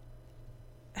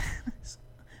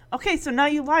 "Okay, so now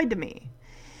you lied to me."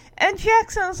 And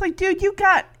Jackson's like, "Dude, you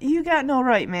got no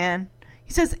right, man."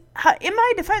 He says, "In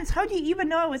my defense, how do you even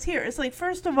know I was here?" It's like,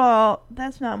 first of all,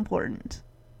 that's not important.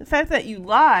 The fact that you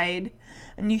lied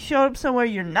and you showed up somewhere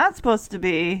you're not supposed to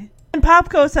be. And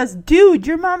Popko says, "Dude,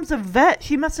 your mom's a vet.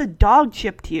 She must have dog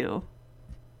chipped you."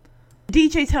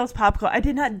 DJ tells Popko, "I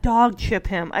did not dog chip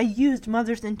him. I used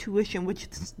Mother's Intuition, which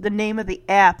is the name of the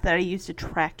app that I use to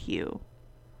track you."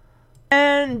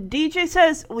 And DJ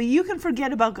says, "Well, you can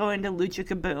forget about going to Lucha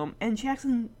Kaboom." And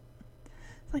Jackson's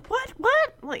like,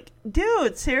 What? Like,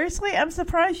 dude, seriously? I'm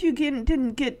surprised you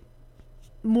didn't get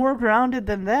more grounded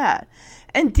than that.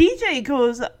 And DJ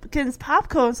goes up against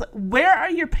Popko and is like, "Where are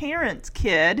your parents,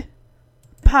 kid?"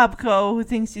 Popko, who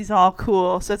thinks he's all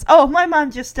cool, says, "Oh, my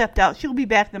mom just stepped out. She'll be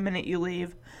back the minute you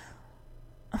leave."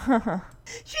 She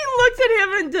looks at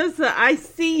him and does the "I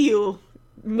see you"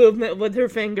 movement with her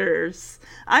fingers.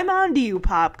 "I'm on to you,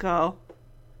 Popko."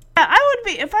 Yeah,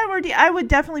 I would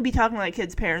definitely be talking like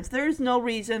kids' parents. There's no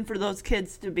reason for those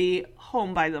kids to be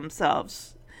home by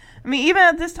themselves. I mean, even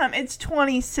at this time, it's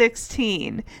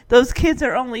 2016. Those kids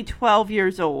are only 12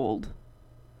 years old.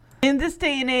 In this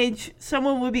day and age,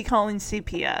 someone would be calling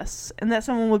CPS, and that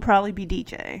someone would probably be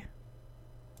DJ.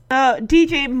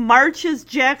 DJ marches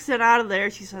Jackson out of there.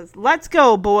 She says, "Let's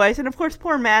go, boys." And of course,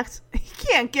 poor Max, he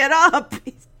can't get up.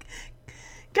 He's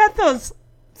got those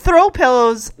throw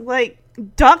pillows, like,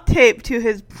 duct taped to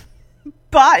his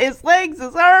butt, his legs,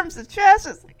 his arms, his chest.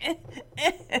 It's like,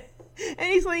 and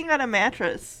he's laying on a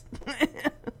mattress.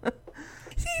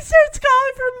 He starts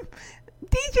calling for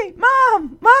DJ,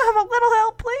 Mom, a little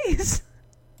help, please."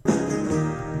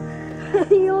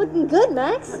 You're looking good,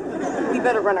 Max. We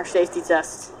better run our safety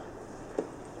tests.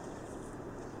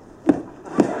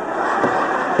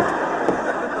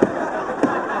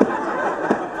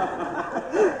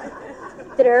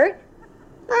 Did it hurt?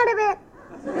 Not a bit.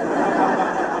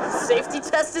 Safety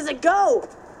test is a go.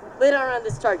 Lay down on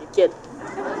this target, kid.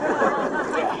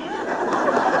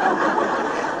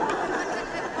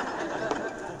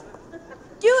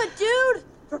 Do it, dude!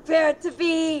 Prepare to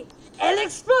be El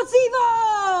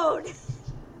Explosivo!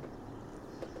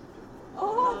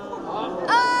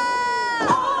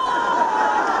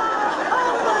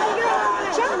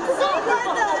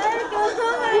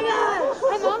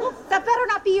 Hi, Mom. That better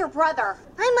not be your brother.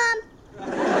 Hi, Mom.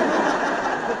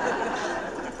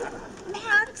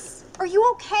 Max, are you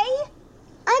okay?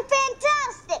 I'm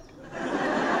fantastic.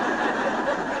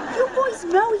 You boys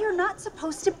know you're not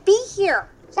supposed to be here.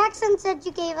 Jackson said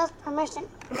you gave us permission.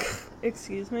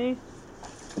 Excuse me?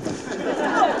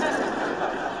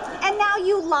 And now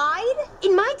you lied?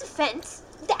 In my defense,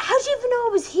 how'd you even know I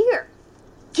was here?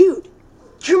 Dude,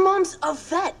 your mom's a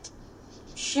vet.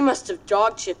 She must have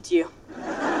dog chipped you.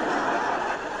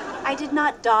 I did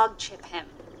not dog chip him.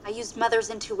 I used Mother's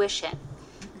Intuition,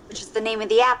 which is the name of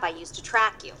the app I use to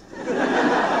track you.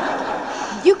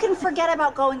 You can forget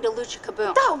about going to Lucha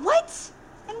Kaboom. Oh, what?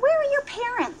 And where are your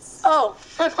parents? Oh,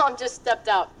 my mom just stepped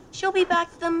out. She'll be back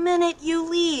the minute you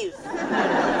leave.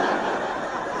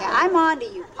 Yeah, I'm on to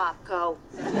you, Popko.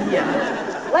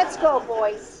 Yeah. Let's go,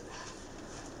 boys.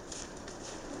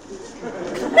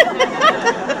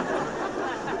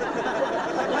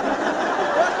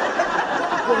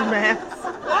 Poor Max.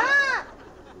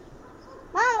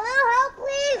 Mom, a little help,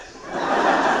 please.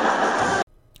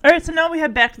 Alright, so now we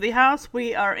head back to the house.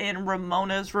 We are in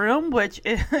Ramona's room, which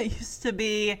used to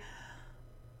be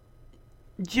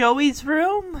Joey's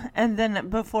room, and then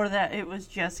before that it was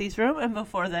Jesse's room, and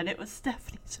before that it was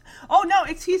Stephanie's. Oh no,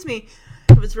 excuse me.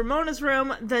 It was Ramona's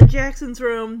room, then Jackson's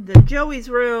room, then Joey's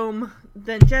room,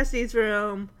 then Jesse's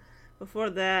room, before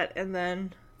that, and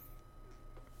then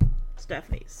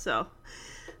Stephanie's. So,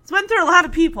 it's went through a lot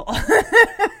of people.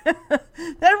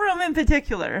 That room in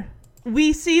particular.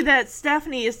 We see that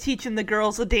Stephanie is teaching the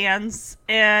girls a dance,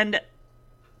 and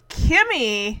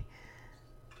Kimmy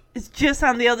is just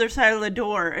on the other side of the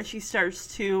door as she starts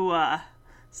to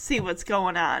see what's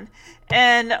going on.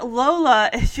 And Lola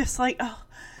is just like, "Oh,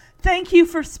 thank you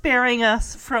for sparing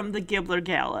us from the Gibbler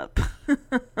Gallop."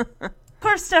 Of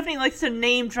course, Stephanie likes to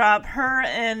name drop. Her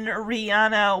and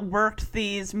Rihanna worked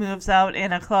these moves out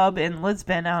in a club in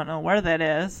Lisbon. I don't know where that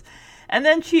is. And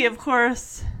then she, of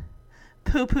course,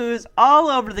 poo-poos all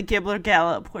over the Gibbler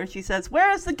Gallop, where she says,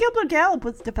 "Whereas the Gibbler Gallop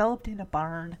was developed in a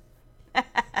barn."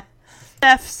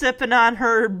 Steph sipping on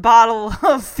her bottle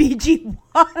of Fiji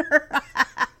water.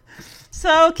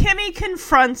 So Kimmy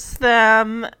confronts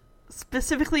them,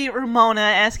 specifically Ramona,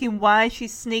 asking why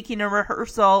she's sneaking a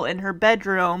rehearsal in her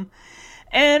bedroom.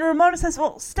 And Ramona says,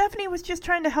 well, Stephanie was just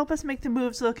trying to help us make the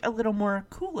moves look a little more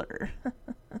cooler. So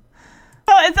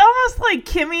it's almost like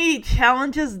Kimmy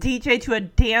challenges DJ to a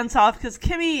dance-off, because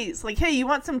Kimmy's like, hey, you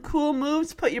want some cool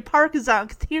moves? Put your parkas on,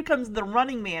 because here comes the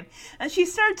Running Man. And she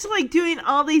starts, like, doing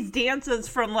all these dances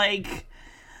from, like,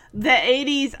 the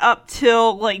 80s up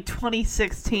till, like,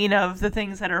 2016 of the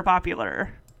things that are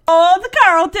popular. Oh, the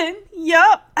Carlton!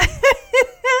 Yup! None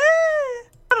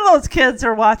of those kids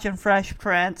are watching Fresh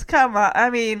Prince. Come on, I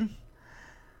mean...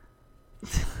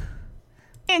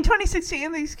 In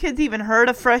 2016, these kids even heard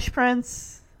of Fresh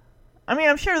Prince. I mean,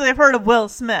 I'm sure they've heard of Will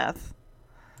Smith.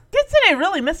 Kids today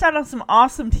really missed out on some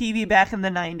awesome TV back in the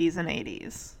 90s and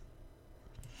 80s.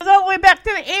 It was all the way back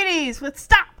to the 80s with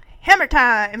Stop! Hammer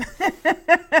Time!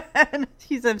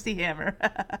 She's MC Hammer.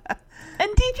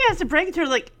 And DJ has to break it to her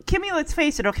like, Kimmy, let's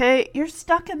face it, okay? You're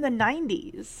stuck in the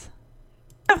 90s.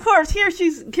 Of course, here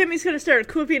Kimmy's going to start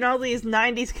quoting all these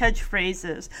 90s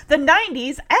catchphrases. The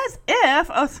 90s, as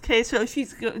if... Okay, so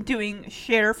she's doing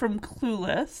Cher from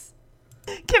Clueless.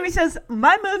 Kimmy says,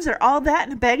 my moves are all that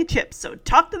in a bag of chips, so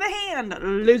talk to the hand,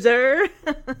 loser.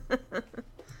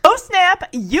 Oh, snap.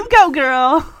 You go,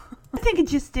 girl. I think it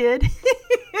just did.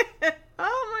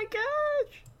 Oh, my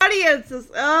gosh. Audiences,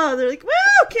 they're like, woo,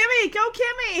 Kimmy, go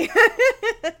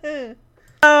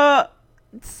Kimmy.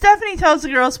 Stephanie tells the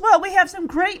girls, well, we have some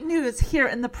great news here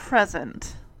in the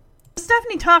present.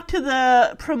 Stephanie talked to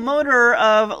the promoter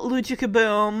of Lucha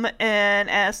Kaboom and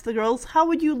asked the girls, how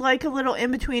would you like a little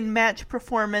in-between match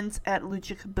performance at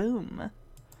Lucha Kaboom?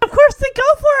 Of course, they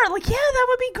go for it. Like, yeah, that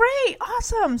would be great.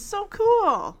 Awesome. So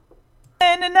cool.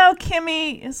 And now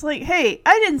Kimmy is like, hey,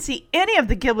 I didn't see any of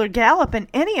the Gibbler Gallop in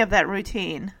any of that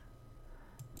routine.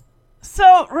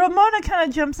 So Ramona kind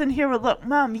of jumps in here with, look,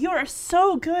 Mom, you are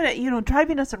so good at,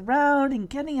 driving us around and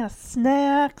getting us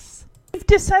snacks. We've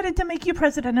decided to make you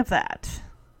president of that.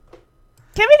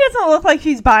 Kimmy doesn't look like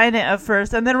she's buying it at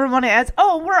first, and then Ramona adds,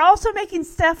 oh, we're also making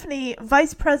Stephanie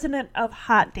vice president of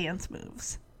hot dance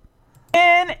moves.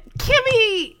 And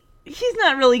Kimmy, she's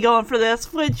not really going for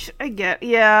this, which I get,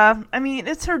 yeah. I mean,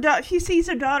 it's her she sees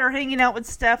her daughter hanging out with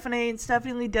Stephanie, and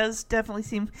Stephanie does definitely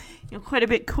seem, quite a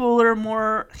bit cooler,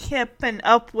 more hip and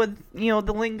up with,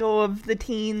 the lingo of the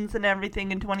teens and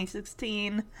everything in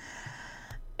 2016.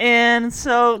 And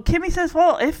so Kimmy says,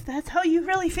 well, if that's how you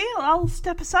really feel, I'll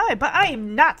step aside, but I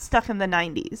am not stuck in the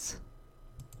 90s.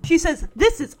 She says,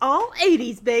 this is all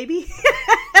 80s, baby.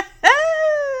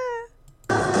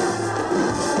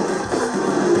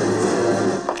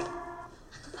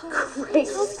 Great.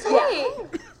 Okay.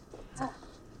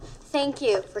 Thank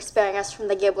you for sparing us from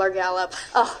the Gibbler Gallop.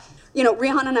 Oh,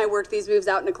 Rihanna and I worked these moves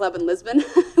out in a club in Lisbon,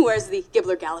 whereas the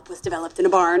Gibbler Gallop was developed in a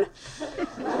barn.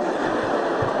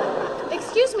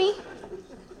 Excuse me.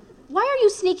 Why are you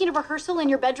sneaking a rehearsal in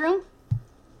your bedroom?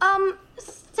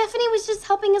 Stephanie was just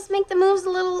helping us make the moves a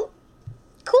little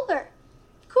cooler.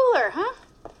 Cooler, huh?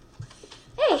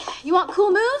 Hey, you want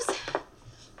cool moves?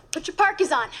 Put your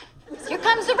parkas on. Here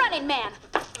comes the Running Man.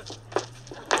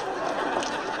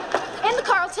 And the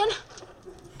Carlton.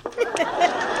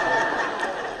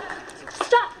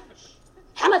 Stop.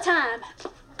 Hammer time.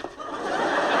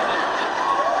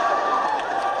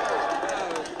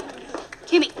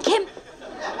 Kim.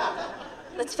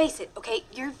 Let's face it, okay?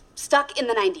 You're stuck in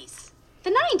the 90s.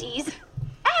 The 90s?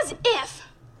 As if.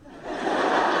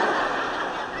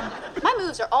 My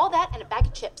moves are all that and a bag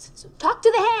of chips. So talk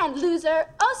to the hand, loser.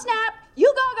 Oh, snap.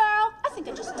 You go, girl. I think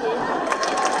I just did.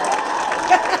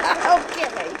 Okay.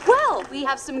 Well, we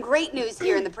have some great news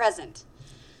here in the present.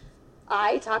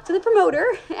 I talked to the promoter,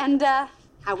 and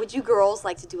how would you girls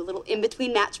like to do a little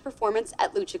in-between match performance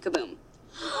at Lucha Kaboom?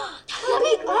 That'd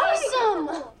be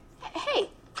awesome. Hey,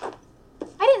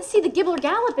 I didn't see the Gibbler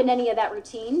Gallop in any of that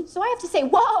routine, so I have to say,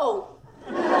 whoa.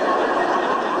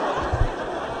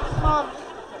 Mom,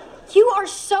 you are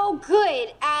so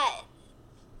good at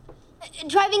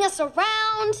driving us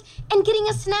around and getting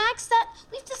us snacks that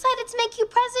we've decided to make you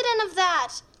president of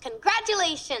that.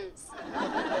 Congratulations.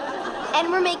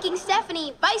 And we're making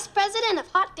Stephanie vice president of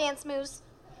hot dance moves.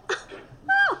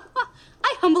 Oh,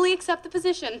 I humbly accept the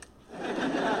position.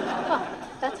 Well,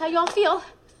 that's how you all feel.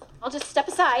 I'll just step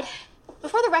aside.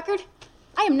 Before the record,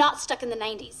 I am not stuck in the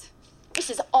 90s. This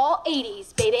is all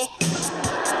 80s, baby.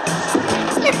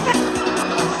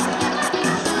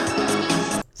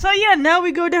 So yeah, now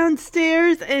we go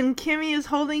downstairs and Kimmy is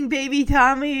holding baby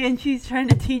Tommy and she's trying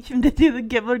to teach him to do the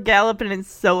Gibbler Gallop and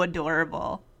it's so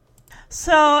adorable.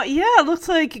 So yeah, it looks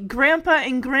like Grandpa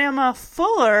and Grandma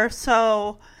Fuller,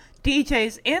 so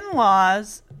DJ's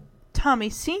in-laws,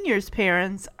 Tommy Sr.'s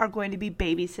parents are going to be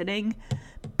babysitting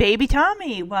baby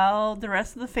Tommy, while the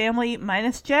rest of the family,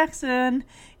 minus Jackson,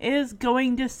 is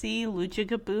going to see Lucha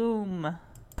Kaboom.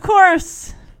 Of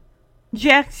course,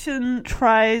 Jackson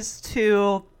tries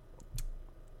to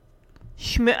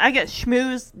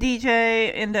schmooze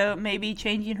DJ into maybe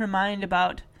changing her mind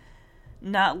about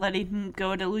not letting him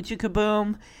go to Lucha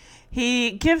Kaboom.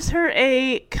 He gives her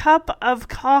a cup of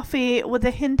coffee with a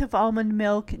hint of almond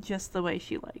milk, just the way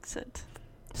she likes it.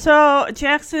 So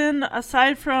Jackson,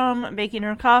 aside from making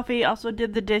her coffee, also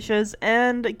did the dishes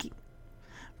and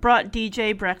brought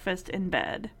DJ breakfast in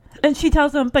bed. And she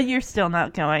tells him, but you're still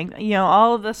not going. You know,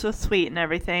 all of this was sweet and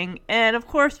everything. And of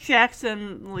course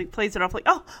Jackson plays it off like,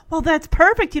 oh, well, that's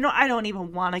perfect. You know, I don't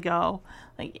even want to go.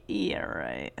 Like, yeah,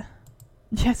 right.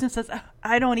 Jackson says,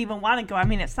 I don't even want to go. I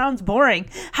mean, it sounds boring.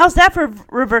 How's that for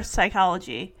reverse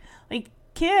psychology? Like,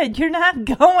 kid, you're not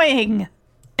going.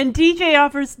 And DJ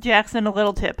offers Jackson a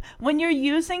little tip. When you're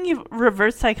using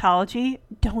reverse psychology,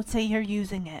 don't say you're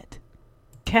using it.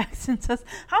 Jackson says,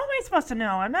 how am I supposed to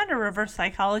know? I'm not a reverse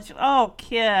psychologist. Oh,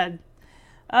 kid.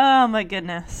 Oh, my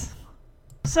goodness.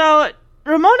 So,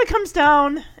 Ramona comes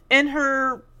down in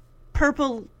her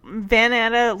purple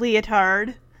Vanetta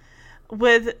leotard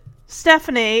with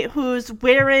Stephanie, who's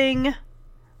wearing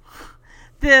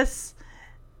this,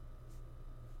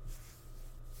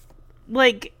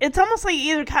 like, it's almost like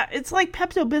it's like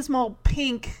Pepto-Bismol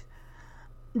pink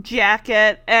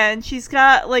jacket, and she's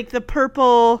got, like, the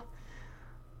purple,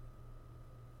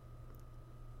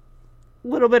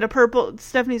 little bit of purple.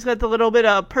 Stephanie's got the little bit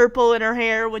of purple in her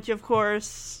hair, which, of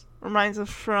course, reminds us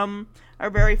from our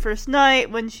very first night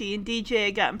when she and DJ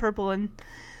had gotten purple in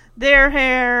their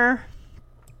hair.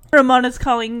 Ramona's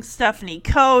calling Stephanie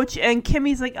Coach, and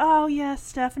Kimmy's like, oh, yes,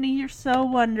 Stephanie, you're so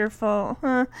wonderful.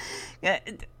 Huh?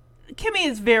 Kimmy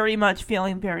is very much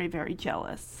feeling very, very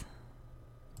jealous.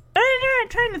 I'm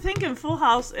trying to think in Full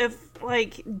House if,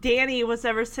 like, Danny was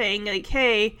ever saying, like,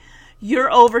 hey, you're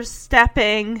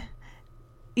overstepping.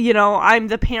 You know, I'm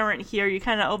the parent here. You're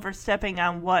kind of overstepping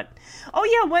on what? Oh,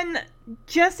 yeah, when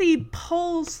Jesse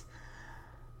pulls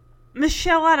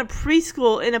Michelle out of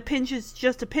preschool in A Pinch Is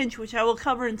Just a Pinch, which I will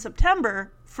cover in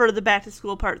September for the Back to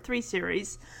School Part 3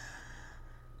 series.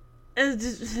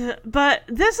 But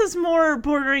this is more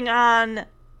bordering on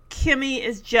Kimmy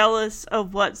is jealous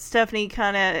of what Stephanie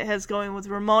kind of has going with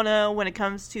Ramona when it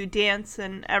comes to dance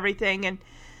and everything. And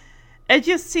it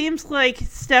just seems like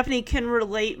Stephanie can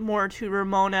relate more to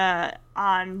Ramona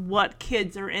on what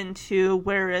kids are into,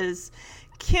 whereas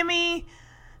Kimmy,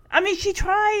 I mean, she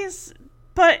tries,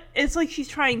 but it's like she's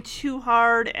trying too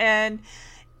hard. And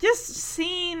just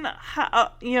seeing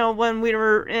how, you know, when we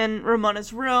were in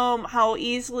Ramona's room, how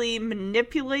easily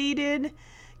manipulated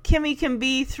Kimmy can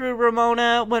be through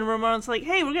Ramona when Ramona's like,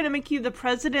 hey, we're going to make you the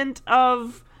president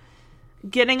of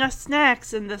getting us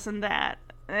snacks and this and that.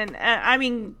 And I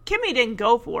mean, Kimmy didn't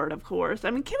go for it, of course. I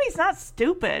mean, Kimmy's not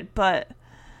stupid, but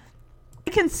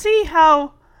you can see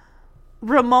how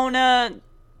Ramona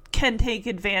can take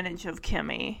advantage of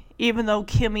Kimmy, even though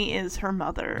Kimmy is her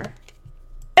mother.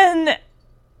 And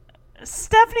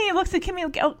Stephanie looks at Kimmy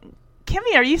like, oh,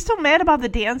 Kimmy, are you still mad about the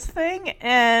dance thing?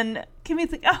 And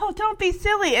Kimmy's like, oh, don't be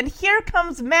silly. And here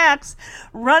comes Max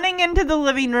running into the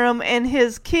living room in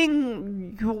his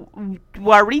King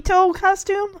Warito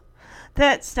costume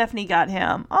that Stephanie got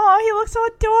him. Oh, he looks so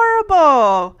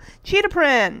adorable. Cheetah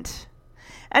print.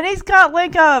 And he's got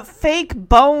like a fake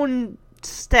bone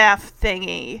staff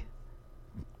thingy.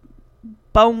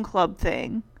 Bone club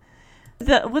thing. With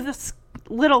a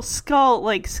little skull,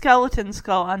 like skeleton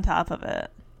skull on top of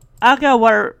it. I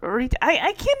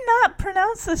cannot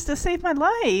pronounce this to save my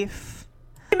life.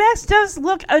 Max does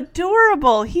look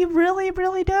adorable. He really,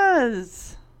 really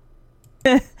does.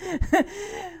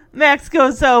 Max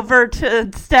goes over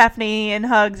to Stephanie and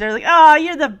hugs her like, oh,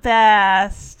 you're the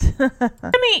best.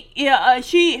 I mean, yeah,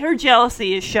 her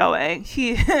jealousy is showing.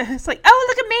 It's like, oh,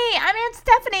 look at me. I'm Aunt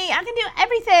Stephanie. I can do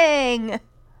everything.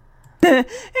 And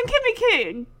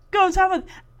Kimmy goes on with,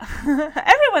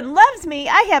 everyone loves me.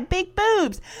 I have big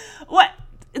boobs. What?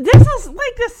 This is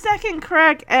like the second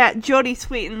crack at Jodie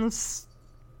Sweetin's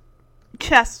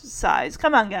chest size.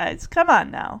 Come on, guys. Come on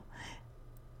now.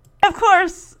 Of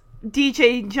course,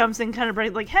 DJ jumps in kind of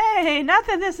bright, like, hey, not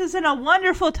that this isn't a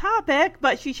wonderful topic,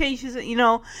 but she changes it, you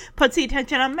know, puts the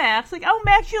attention on Max. Like, oh,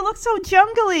 Max, you look so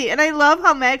jungly. And I love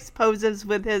how Max poses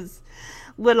with his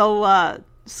little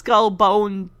skull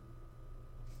bone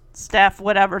staff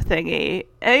whatever thingy.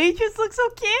 And he just looks so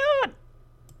cute.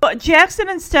 But Jackson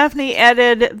and Stephanie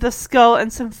added the skull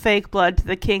and some fake blood to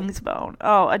the king's bone.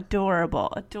 Oh,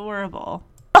 adorable. Adorable.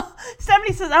 Oh,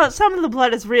 Stephanie says, oh, some of the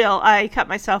blood is real. I cut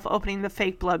myself opening the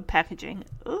fake blood packaging.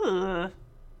 Ooh.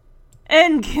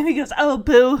 And Kimmy goes, oh,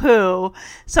 boo-hoo.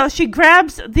 So she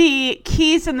grabs the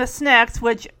keys and the snacks,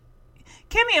 which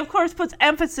Kimmy, of course, puts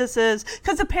emphasis is,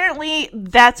 because apparently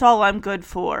that's all I'm good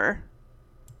for.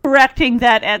 Correcting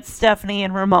that at Stephanie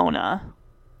and Ramona.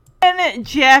 And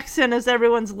Jackson, as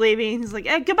everyone's leaving, he's like,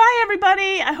 hey, goodbye,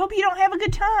 everybody. I hope you don't have a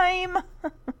good time.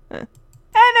 And,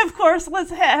 of course,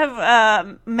 let's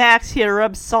have Max here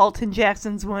rub salt in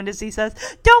Jackson's wound as he says,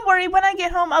 don't worry, when I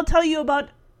get home, I'll tell you about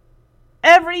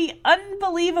every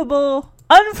unbelievable,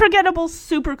 unforgettable,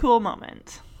 super cool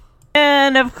moment.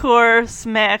 And, of course,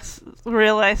 Max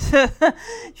realizes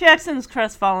Jackson's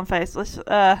crestfallen face.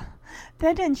 That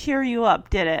didn't cheer you up,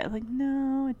 did it? Like,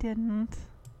 no, it didn't.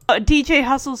 DJ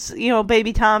hustles,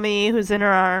 baby Tommy, who's in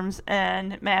her arms,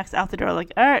 and Max out the door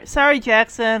like, all right, sorry,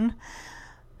 Jackson.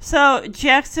 So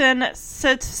Jackson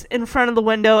sits in front of the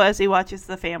window as he watches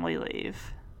the family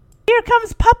leave. Here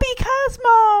comes puppy Cosmo.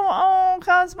 Oh,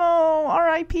 Cosmo,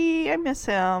 R.I.P. I miss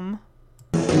him.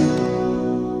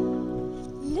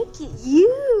 Look at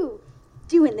you,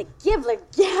 doing the Gibbler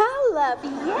Gallop.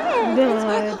 Yes.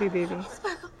 No, baby.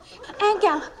 Sparkle. And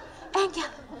gallop. And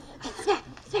gallop. And smack.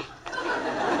 Smack.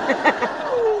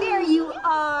 There you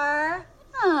are.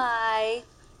 Hi.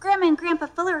 Grandma and Grandpa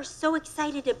Fuller are so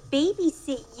excited to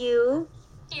babysit you.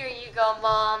 Here you go,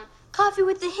 Mom. Coffee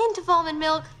with a hint of almond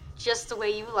milk, just the way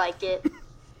you like it.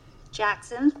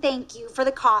 Jackson, thank you for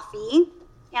the coffee,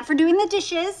 and for doing the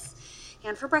dishes,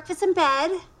 and for breakfast in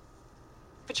bed.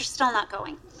 But you're still not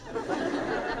going.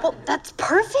 Well, that's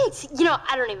perfect.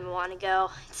 I don't even want to go.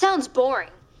 It sounds boring.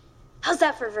 How's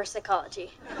that for reverse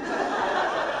psychology?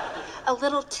 A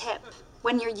little tip.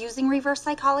 When you're using reverse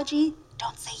psychology,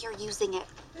 don't say you're using it.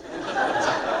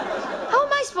 How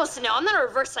am I supposed to know? I'm not a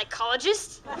reverse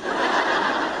psychologist.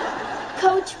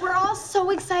 Coach, we're all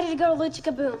so excited to go to Lucha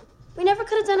Kaboom. We never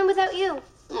could have done it without you.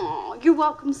 Oh, you're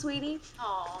welcome, sweetie.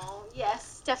 Oh,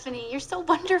 yes, Stephanie, you're so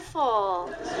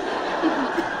wonderful.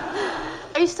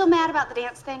 Are you still mad about the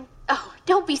dance thing? Oh,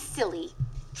 don't be silly.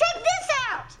 Check this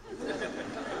out!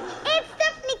 Aunt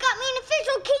Stephanie got me an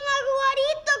official King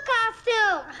Aguadito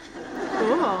costume.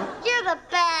 Cool. You're the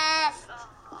best.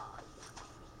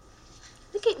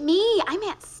 Look at me. I'm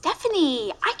Aunt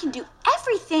Stephanie. I can do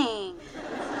everything.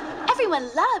 Everyone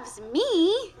loves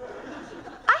me.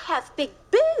 I have big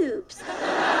boobs.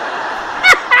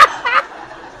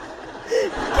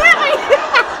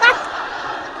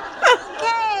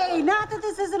 Okay, not that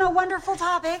this isn't a wonderful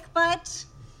topic, but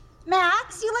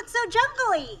Max, you look so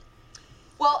jungly.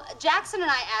 Well, Jackson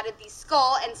and I added the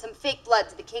skull and some fake blood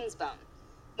to the king's bone.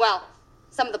 Well,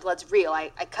 some of the blood's real. I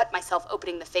cut myself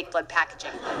opening the fake blood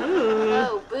packaging.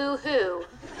 Oh, boo-hoo.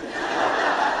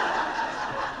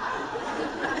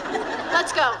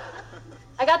 Let's go.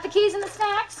 I got the keys and the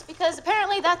snacks, because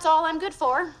apparently that's all I'm good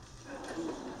for.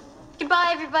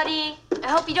 Goodbye, everybody.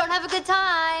 I hope you don't have a good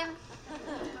time.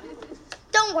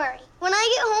 Don't worry. When I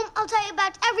get home, I'll tell you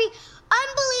about every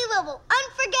unbelievable,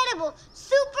 unforgettable,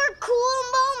 super cool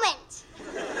moment.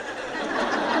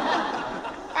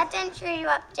 That didn't cheer you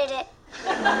up, did it?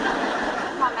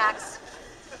 Come on, Max.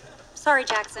 Sorry,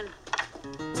 Jackson.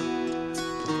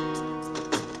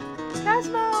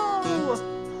 Cosmo!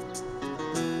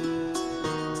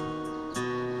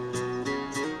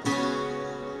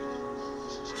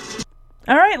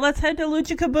 All right, let's head to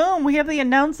Lucha Kaboom. We have the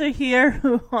announcer here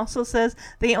who also says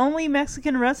the only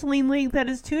Mexican wrestling league that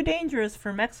is too dangerous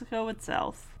for Mexico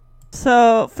itself.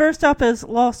 So first up is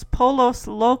Los Polos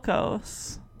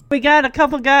Locos. We got a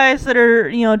couple guys that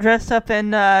are, dressed up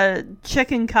in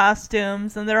chicken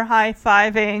costumes, and they're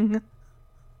high-fiving,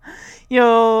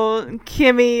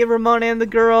 Kimmy, Ramona and the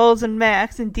girls, and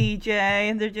Max and DJ,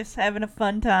 and they're just having a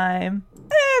fun time.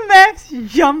 And Max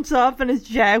jumps up in his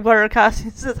Jaguar costume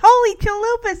and says, "Holy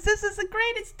chalupas, this is the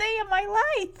greatest day of my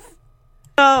life."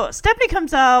 So Stephanie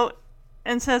comes out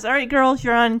and says, "All right, girls,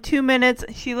 you're on 2 minutes."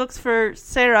 She looks for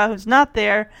Sarah, who's not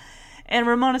there. And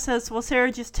Ramona says, well,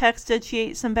 Sarah just texted, she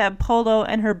ate some bad polo,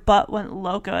 and her butt went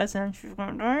loco. As in, she's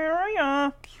going,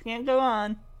 she can't go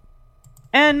on.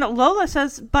 And Lola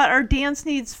says, but our dance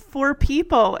needs 4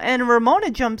 people. And Ramona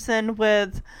jumps in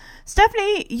with,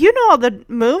 Stephanie, you know all the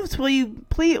moves. Will you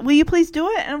please do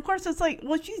it? And of course, it's like,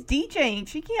 well, she's DJing.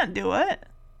 She can't do it.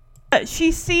 But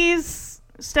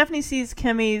Stephanie sees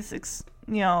Kimmy's,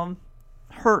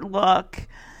 hurt look.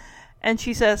 And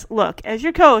she says, look, as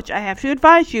your coach, I have to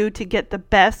advise you to get the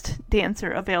best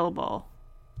dancer available.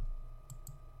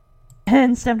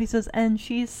 And Stephanie says, and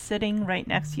she's sitting right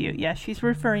next to you. Yes, she's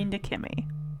referring to Kimmy.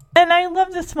 And I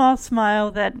love the small smile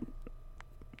that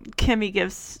Kimmy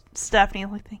gives Stephanie.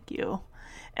 Like, thank you.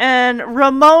 And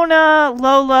Ramona,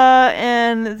 Lola,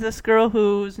 and this girl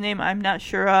whose name I'm not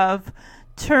sure of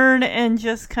turn and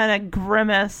just kind of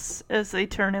grimace as they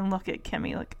turn and look at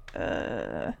Kimmy like,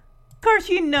 Of course,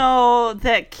 you know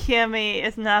that Kimmy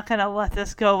is not going to let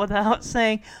this go without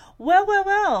saying,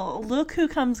 well, look who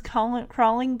comes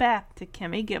crawling back to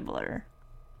Kimmy Gibbler.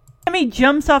 Kimmy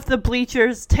jumps off the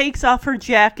bleachers, takes off her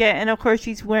jacket, and of course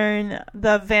she's wearing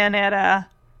the Vanetta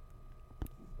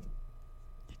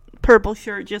purple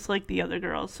shirt just like the other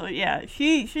girls. So yeah,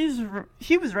 she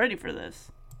was ready for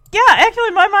this. Yeah,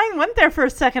 actually my mind went there for a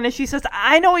second as she says,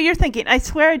 I know what you're thinking. I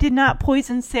swear I did not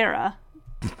poison Sarah.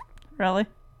 Really?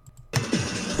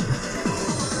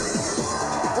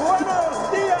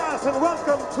 Buenos dias and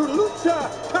welcome to Lucha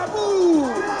Kaboom!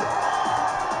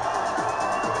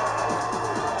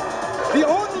 The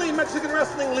only Mexican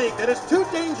wrestling league that is too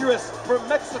dangerous for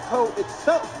Mexico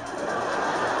itself.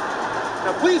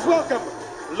 Now please welcome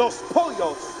Los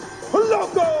Pollos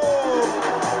Locos!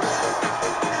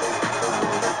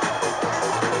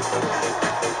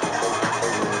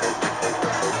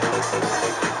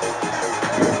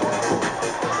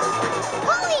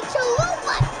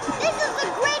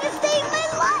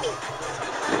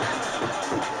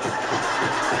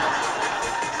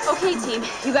 Okay, team,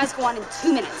 you guys go on in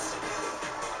 2 minutes.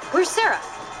 Where's Sarah?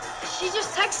 She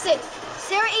just texted.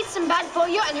 Sarah ate some bad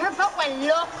pollo and her butt went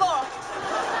loco.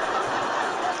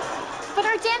 But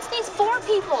our dance needs 4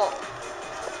 people.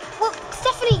 Well,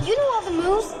 Stephanie, you know all the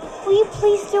moves. Will you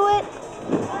please do it?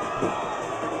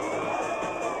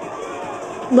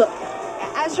 Look,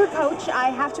 as your coach, I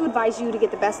have to advise you to get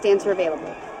the best dancer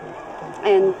available.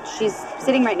 And she's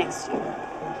sitting right next to you.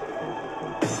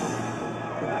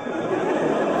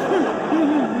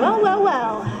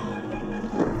 Well.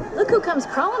 Look who comes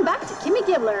crawling back to Kimmy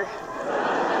Gibbler.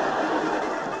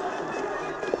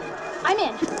 I'm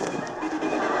in.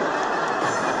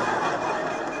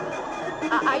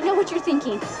 I know what you're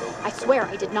thinking. I swear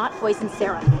I did not poison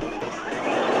Sarah. Okay,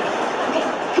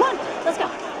 come on, let's go.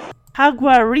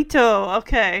 Jaguarito.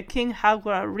 Okay, King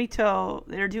Jaguarito.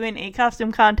 They're doing a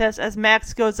costume contest as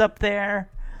Max goes up there.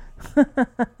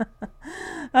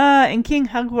 And King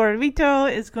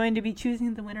Jaguarito is going to be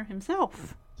choosing the winner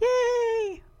himself.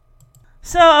 Yay!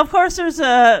 So, of course, there's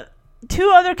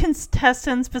 2 other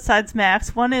contestants besides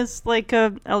Max. One is like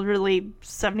a elderly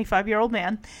 75-year-old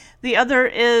man. The other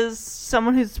is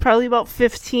someone who's probably about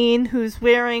 15 who's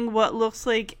wearing what looks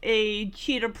like a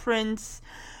cheetah print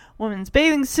woman's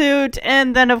bathing suit.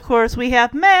 And then, of course, we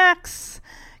have Max.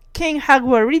 King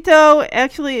Jaguarito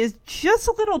actually is just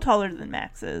a little taller than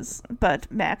Max is, but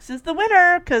Max is the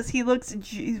winner because he's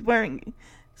wearing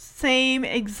same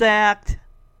exact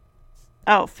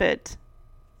outfit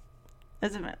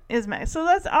as Max. So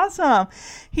that's awesome.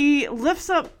 He lifts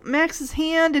up Max's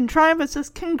hand in triumph and says,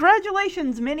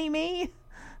 "Congratulations, Mini-Me."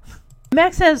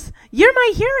 Max says, "You're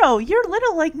my hero. You're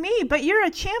little like me, but you're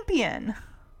a champion."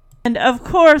 And of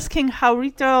course, King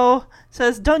Jaguarito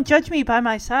says, "Don't judge me by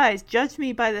my size. Judge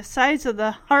me by the size of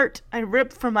the heart I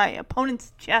ripped from my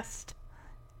opponent's chest."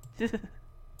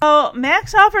 So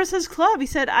Max offers his club.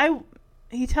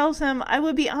 He tells him, "I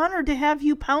would be honored to have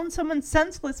you pound someone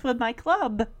senseless with my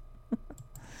club."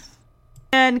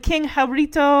 And King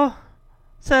Jaguarito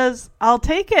says, "I'll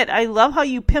take it. I love how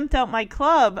you pimped out my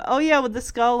club. Oh yeah, with the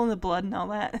skull and the blood and all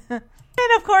that."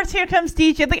 And of course, here comes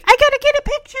DJ. Like, I gotta get a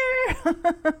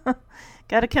picture.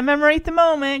 Gotta commemorate the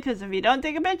moment, because if you don't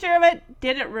take a picture of it,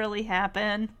 did it really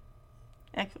happen?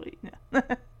 Actually, no.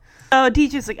 So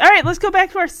DJ's like, all right, let's go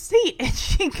back to our seat. And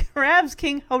she grabs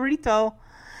King Jaguarito.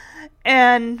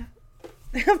 And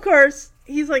of course,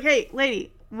 he's like, hey,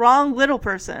 lady, wrong little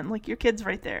person. Like, your kid's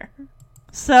right there.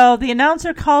 So the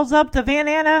announcer calls up the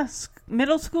Vanetta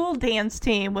Middle School dance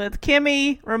team with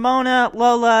Kimmy, Ramona,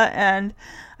 Lola, and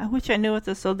I wish I knew what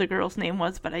this other girl's name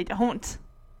was, but I don't.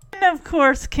 And of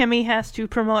course, Kimmy has to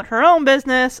promote her own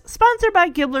business, sponsored by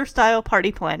Gibbler Style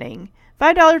Party Planning.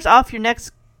 $5 off your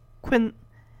next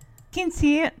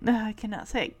quinceañera? I cannot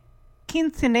say.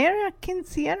 Quinceañera?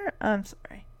 I'm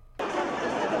sorry.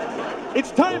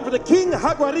 It's time for the King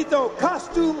Jaguarito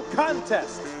Costume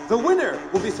Contest. The winner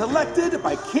will be selected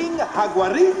by King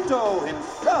Jaguarito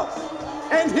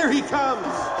himself. And here he comes.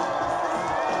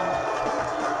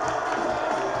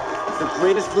 The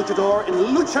greatest luchador in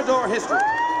luchador history.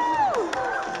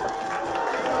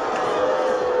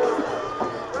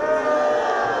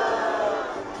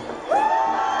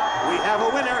 We have a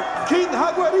winner, King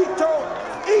Jaguarito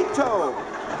Ito.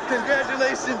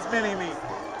 Congratulations, Mini-Me.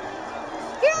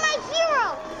 You're my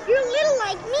hero. You're little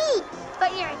like me,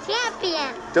 but you're a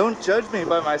champion. Don't judge me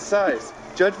by my size.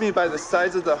 Judge me by the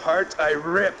size of the heart I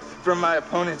ripped from my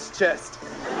opponent's chest.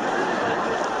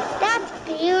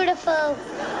 Beautiful.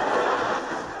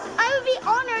 I would be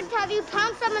honored to have you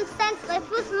pound someone senseless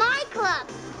with my club.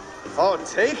 Oh,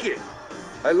 take it.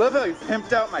 I love how you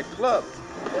pimped out my club.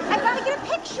 I gotta get a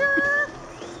picture.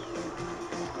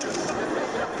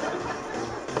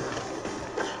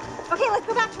 Okay, let's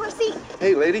go back to our seat.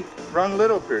 Hey, lady, wrong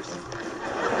little person.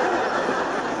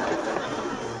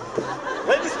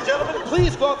 Ladies and gentlemen,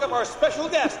 please welcome our special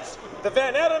guests, the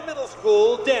Van Adam Middle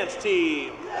School dance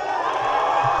team.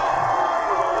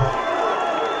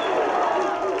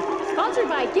 Sponsored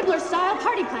by Gibbler Style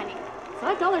Party Planning.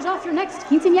 $5 off your next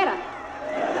quinceañera.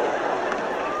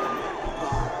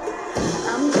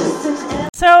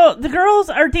 So the girls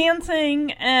are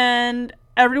dancing and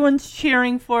everyone's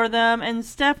cheering for them, and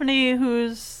Stephanie,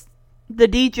 who's the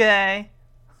DJ,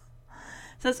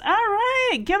 says, all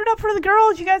right, give it up for the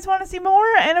girls. You guys want to see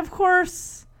more? And of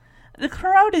course, the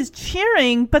crowd is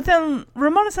cheering, but then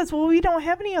Ramona says, well, we don't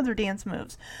have any other dance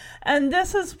moves. And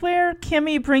this is where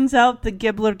Kimmy brings out the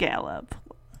Gibbler Gallop.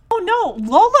 Oh no,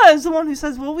 Lola is the one who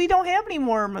says, well, we don't have any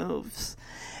more moves.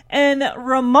 And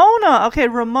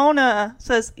Ramona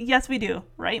says, yes, we do.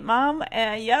 Right, Mom?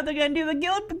 And yeah, they're going to do the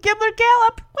Gibbler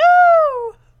Gallop.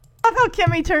 Woo! I love how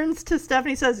Kimmy turns to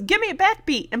Stephanie and says, give me a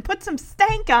backbeat and put some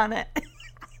stank on it. All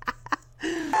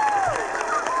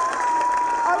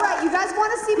right, you guys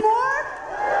want to see more?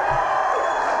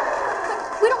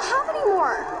 We don't have any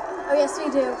more. Oh, yes, we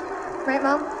do. Right,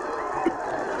 Mom?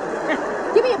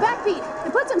 Give me a backbeat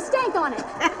and put some stank on it.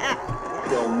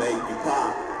 Don't make me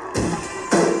pop.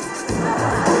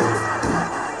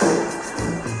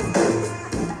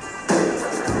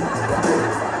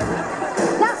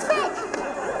 Now stank!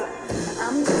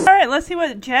 Alright, let's see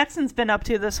what Jackson's been up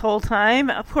to this whole time.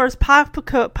 Of course,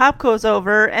 Popco's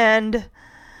over, and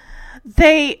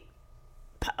they,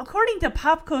 according to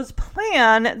Popco's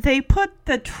plan, they put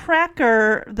the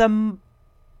tracker, the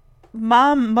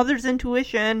mother's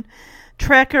intuition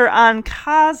tracker on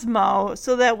Cosmo,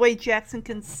 so that way Jackson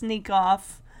can sneak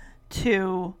off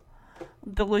to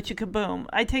the Lucha Kaboom.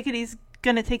 I take it he's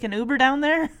gonna take an Uber down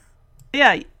there?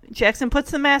 Yeah, Jackson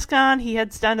puts the mask on, he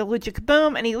heads down to Lucha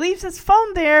Kaboom, and he leaves his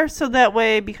phone there, so that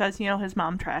way, because, you know, his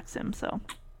mom tracks him, so.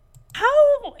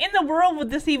 How in the world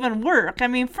would this even work? I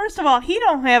mean, first of all, he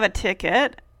don't have a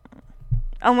ticket,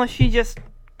 unless she just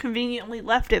conveniently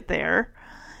left it there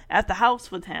at the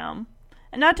house with him.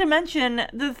 And not to mention,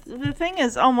 the thing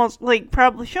is almost, like,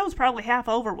 show's probably half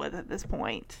over with at this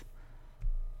point.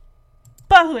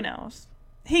 But who knows?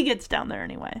 He gets down there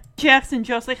anyway. Jackson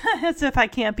Joe's like, as if I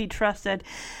can't be trusted.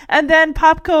 And then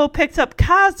Popco picks up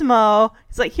Cosmo.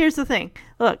 He's like, here's the thing.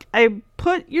 Look, I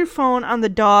put your phone on the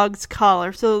dog's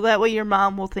collar so that way your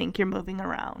mom will think you're moving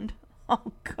around.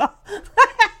 Oh, God.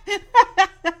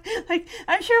 Like,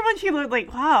 I'm sure when she looked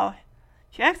like, wow,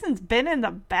 Jackson's been in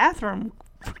the bathroom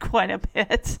for quite a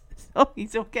bit, so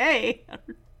he's okay.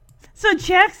 So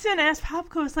Jackson asks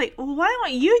Popco, it's like, well, why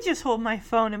don't you just hold my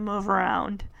phone and move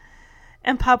around?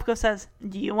 And Popco says,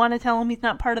 do you want to tell him he's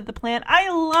not part of the plan?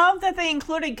 I love that they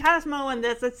included Cosmo in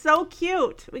this. It's so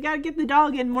cute. We gotta get the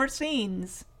dog in more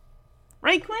scenes.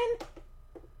 Right, Quinn?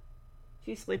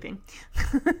 She's sleeping.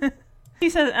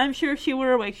 She says, I'm sure if she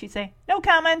were awake, she'd say, no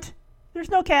comment. There's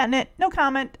no cat in it. No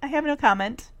comment. I have no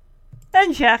comment.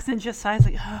 Then Jackson just sighs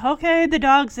like, okay, the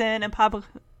dog's in. And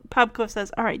Popco says,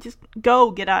 all right, just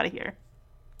go, get out of here.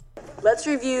 Let's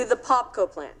review the Popco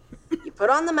plan. You put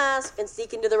on the mask and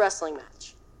sneak into the wrestling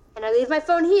match. And I leave my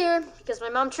phone here because my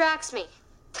mom tracks me.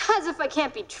 As if I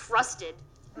can't be trusted.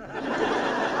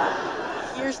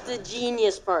 Here's the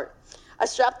genius part. I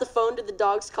strap the phone to the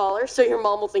dog's collar so your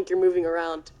mom will think you're moving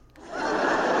around.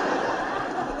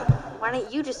 Why don't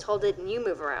you just hold it and you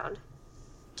move around?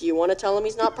 Do you want to tell him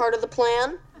he's not part of the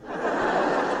plan?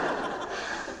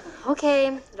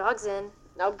 Okay, the dog's in.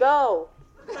 Now go.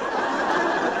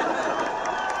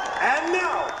 And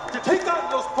now, to take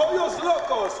out Los Pollos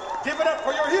Locos, give it up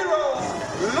for your heroes,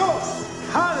 Los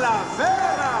Calaveras!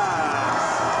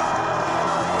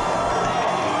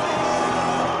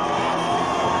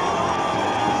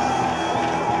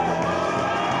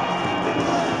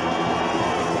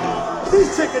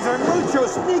 These chickens are mucho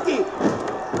sneaky.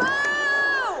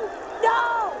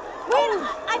 No! Wait,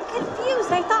 I'm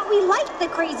confused. I thought we liked the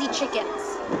crazy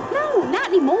chickens. No, not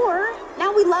anymore.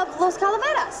 Now we love Los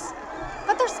Calaveras.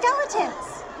 But they're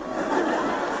skeletons.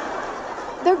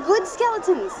 They're good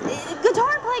skeletons.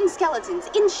 Guitar-playing skeletons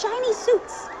in shiny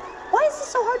suits. Why is this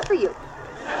so hard for you?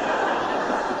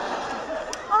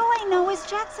 All I know is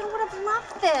Jackson would have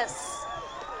loved this.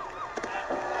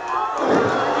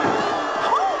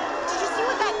 Oh, did you see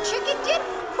what that chicken did?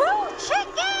 Ooh,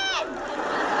 chicken!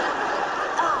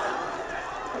 Oh.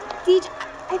 Deej,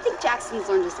 I think Jackson's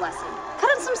learned his lesson.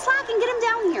 Cut him some slack and get him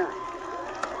down here.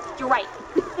 You're right.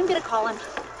 I'm gonna call him.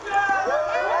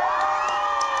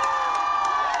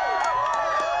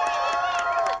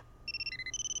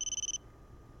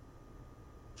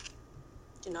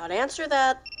 Do not answer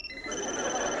that.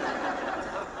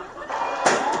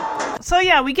 So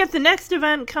yeah, we get the next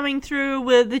event coming through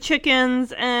with the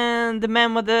chickens and the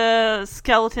men with the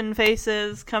skeleton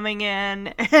faces coming in.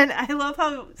 And I love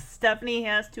how Stephanie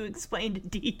has to explain to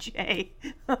DJ.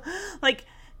 Like,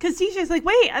 because DJ's like,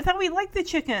 wait, I thought we liked the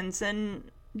chickens.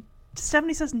 And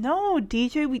Stephanie says, no,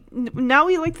 DJ, now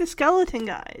we like the skeleton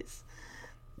guys.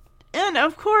 And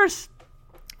of course,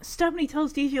 Stephanie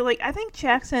tells DJ, like, I think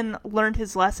Jackson learned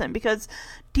his lesson, because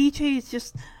DJ is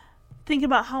just thinking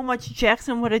about how much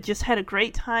Jackson would have just had a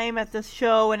great time at this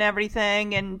show and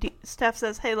everything. And Steph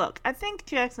says, hey, look, I think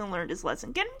Jackson learned his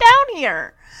lesson. Get him down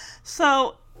here.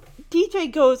 So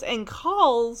DJ goes and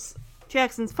calls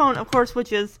Jackson's phone, of course,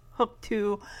 which is hooked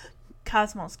to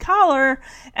Cosmo's collar.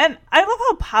 And I love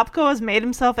how Popko has made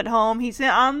himself at home. He's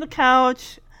on the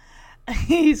couch.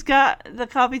 He's got the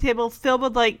coffee table filled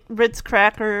with, like, Ritz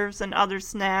crackers and other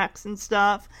snacks and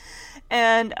stuff.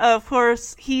 And, of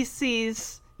course, he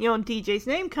sees, DJ's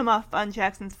name come up on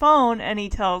Jackson's phone, and he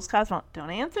tells Cosmo,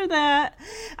 don't answer that.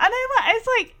 And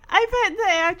I bet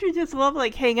the actor just loved,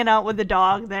 like, hanging out with the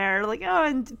dog there. Like, oh,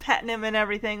 and petting him and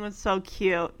everything was so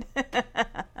cute.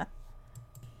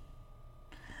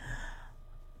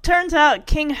 Turns out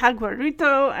King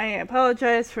Jaguarito, I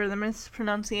apologize for the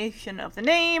mispronunciation of the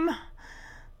name,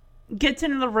 gets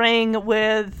into the ring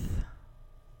with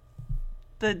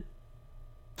the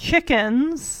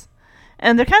chickens,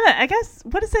 and they're kind of, I guess,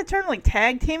 what is that term, like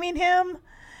tag teaming him?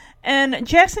 And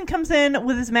Jackson comes in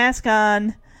with his mask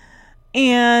on,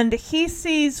 and he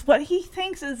sees what he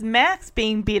thinks is Max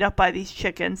being beat up by these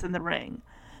chickens in the ring.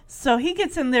 So he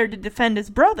gets in there to defend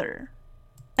his brother.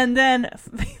 And then,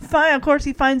 of course,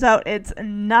 he finds out it's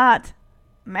not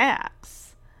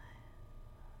Max.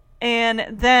 And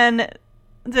then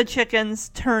the chickens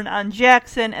turn on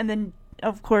Jackson, and then,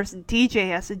 of course, DJ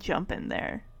has to jump in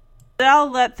there. But I'll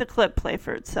let the clip play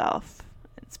for itself,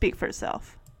 speak for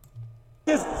itself.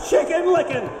 His chicken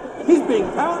licking! He's being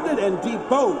pounded and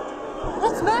deboned.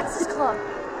 That's Max's club.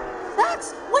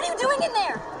 Max, what are you doing in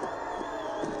there?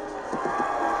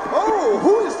 Oh,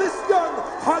 who is this young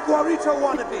Jaguarito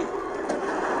wannabe?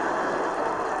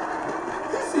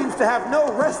 He seems to have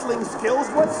no wrestling skills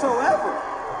whatsoever.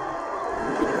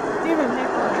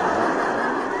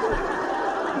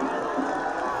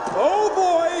 Oh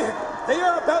boy, they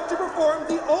are about to perform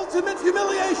the ultimate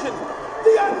humiliation,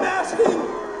 the unmasking.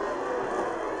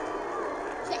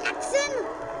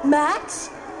 Jackson? Max?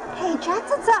 Hey,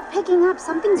 Jackson's not picking up.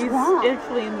 Something's wrong.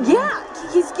 Actually in the Yeah,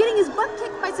 he's getting his butt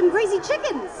kicked by some crazy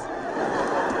chickens.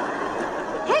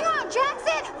 Hang on,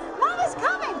 Jackson! Mama's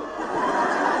coming!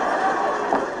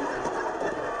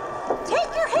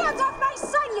 Take your hands off my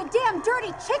son, you damn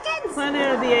dirty chickens!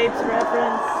 Planet of the Apes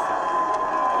reference.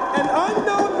 An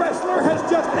unknown wrestler has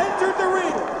just entered the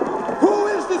ring. Who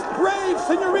is this brave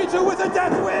senorita with a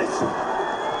death wish?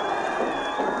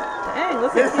 Dang,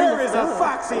 look at There is a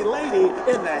foxy lady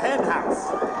in the hen house.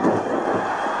 Oh,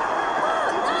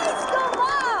 nice, go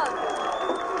Mom!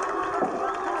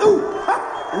 Ooh, ha!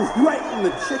 Right in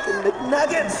the chicken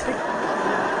McNuggets.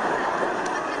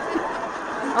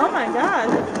 Oh my God!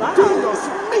 Wow. Dios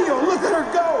mío, look at her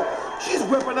go! She's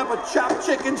whipping up a chopped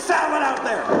chicken salad out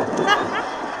there.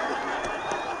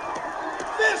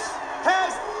 This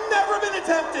has never been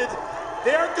attempted.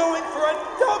 They're going for a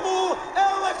double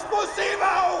El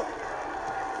Explosivo.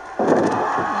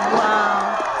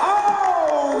 Wow.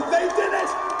 Oh, they did it!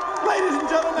 Ladies and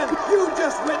gentlemen, you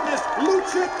just witnessed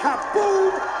Lucha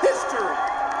Kaboom history.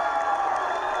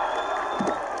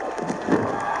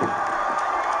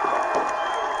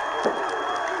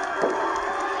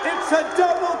 It's a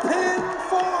double pin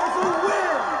for the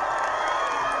win.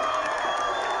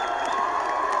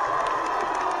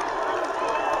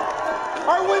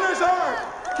 Our winners are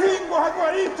King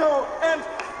Jaguarito and,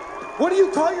 what do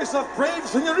you call yourself, brave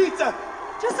senorita?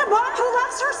 Just a mom who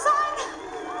loves her son!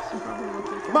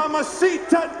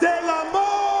 Mamacita del Amor!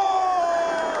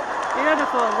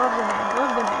 Beautiful. Love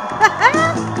the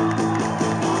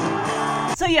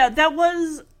name. So yeah, that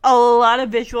was a lot of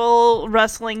visual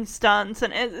wrestling stunts,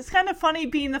 and it's kind of funny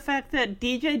being the fact that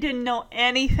DJ didn't know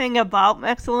anything about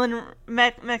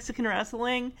Mexican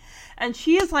wrestling, and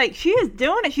she is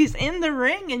doing it. She's in the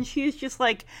ring, and she's just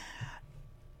like,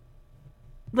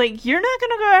 you're not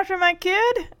gonna go after my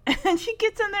kid? And she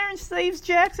gets in there and saves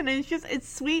Jackson, and it's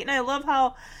sweet, and I love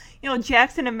how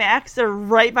Jackson and Max are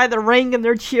right by the ring and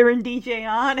they're cheering DJ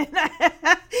on. And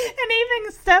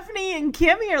even Stephanie and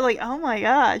Kimmy are like, oh my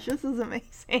gosh, this is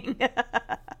amazing.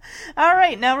 All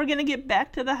right, now we're going to get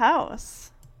back to the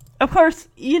house. Of course,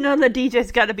 the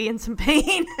DJ's got to be in some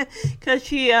pain because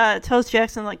she tells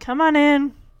Jackson, like, come on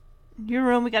in your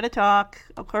room, we got to talk.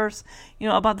 Of course,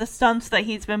 about the stunts that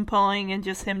he's been pulling and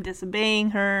just him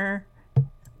disobeying her.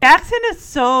 Jackson is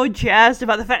so jazzed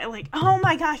about the fact, like, oh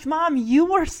my gosh, Mom, you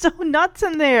were so nuts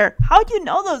in there. How'd you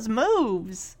know those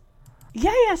moves?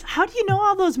 Yes, how do you know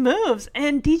all those moves?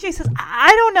 And DJ says,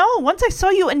 I don't know. Once I saw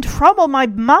you in trouble, my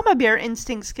mama bear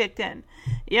instincts kicked in.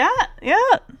 Yeah.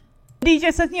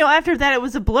 DJ says, after that it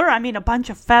was a blur. I mean, a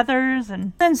bunch of feathers.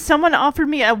 And then someone offered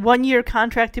me a 1-year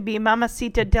contract to be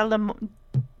Mamacita Delamore.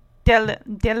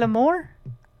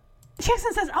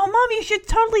 Jackson says, oh, Mom, you should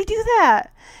totally do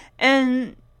that.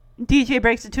 And DJ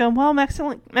breaks it to him, well,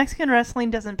 Mexican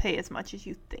wrestling doesn't pay as much as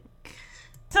you think.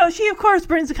 So she, of course,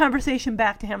 brings the conversation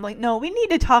back to him, like, no, we need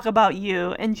to talk about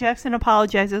you. And Jackson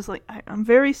apologizes, like, I'm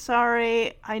very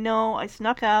sorry. I know, I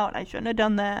snuck out. I shouldn't have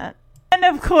done that. And,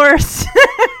 of course,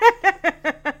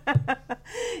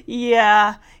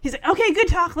 yeah. He's like, okay, good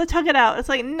talk. Let's hug it out. It's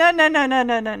like, no.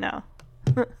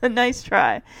 Nice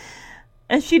try.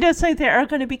 And she does say there are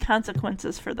going to be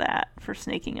consequences for that, for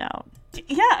sneaking out.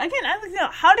 Yeah, again, I don't know.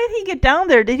 How did he get down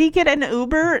there? Did he get an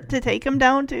Uber to take him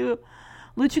down to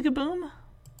Lucha Kaboom?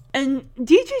 And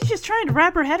DJ's just trying to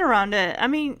wrap her head around it. I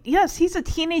mean, yes, he's a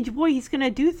teenage boy. He's going to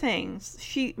do things.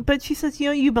 But she says,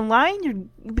 you've been lying.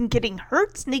 You've been getting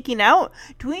hurt, sneaking out,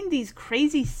 doing these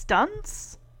crazy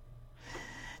stunts.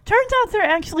 Turns out there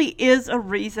actually is a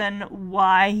reason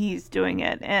why he's doing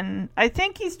it. And I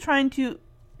think he's trying to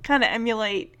kind of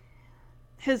emulate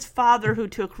his father who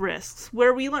took risks,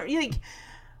 where we learn, like,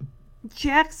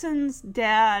 Jackson's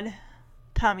dad,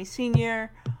 Tommy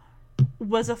Sr.,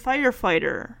 was a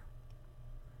firefighter.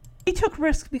 He took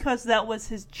risks because that was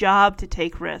his job, to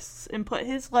take risks and put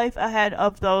his life ahead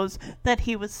of those that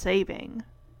he was saving.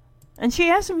 And she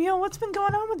asked him, what's been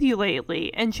going on with you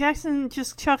lately? And Jackson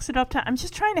just chucks it up to, I'm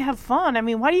just trying to have fun. I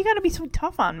mean, why do you gotta be so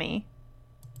tough on me?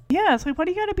 Yeah, it's like, why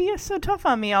do you gotta be so tough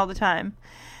on me all the time?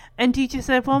 And DJ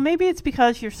said, well, maybe it's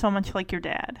because you're so much like your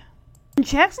dad. And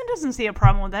Jackson doesn't see a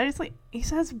problem with that. He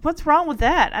says, what's wrong with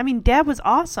that? I mean, Dad was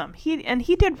awesome. He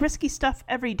did risky stuff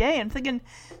every day. I'm thinking,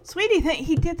 sweetie,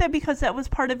 he did that because that was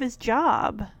part of his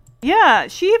job. Yeah,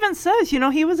 she even says,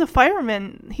 he was a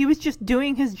fireman. He was just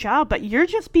doing his job, but you're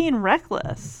just being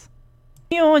reckless.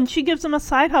 And she gives him a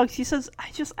side hug. She says,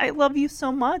 I love you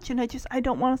so much, and I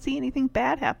don't want to see anything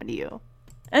bad happen to you.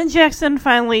 And Jackson,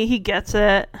 finally, he gets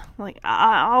it. Like,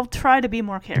 I'll try to be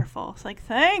more careful. It's like,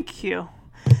 thank you.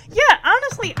 Yeah,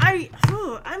 honestly,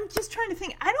 I'm just trying to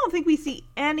think. I don't think we see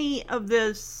any of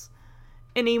this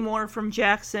anymore from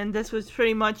Jackson. This was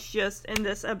pretty much just in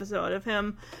this episode of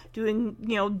him doing,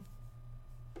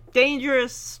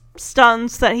 dangerous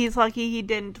stunts that he's lucky he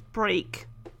didn't break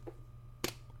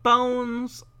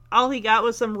bones. All he got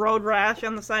was some road rash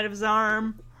on the side of his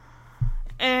arm.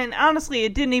 And honestly,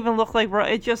 it didn't even look like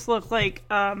it just looked like,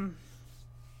 I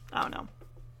don't know.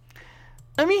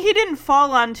 I mean, he didn't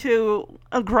fall onto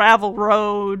a gravel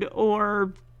road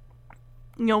or,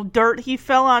 dirt. He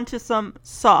fell onto some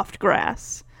soft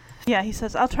grass. Yeah, he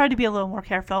says, I'll try to be a little more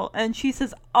careful. And she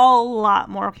says, a lot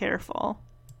more careful.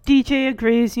 DJ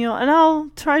agrees, and I'll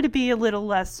try to be a little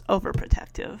less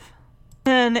overprotective.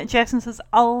 And Jackson says,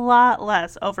 a lot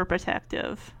less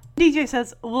overprotective. DJ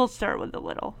says, we'll start with a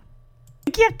little.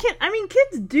 Yeah,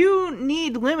 kids do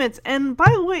need limits. And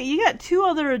by the way, you got 2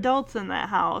 other adults in that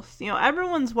house.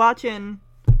 Everyone's watching,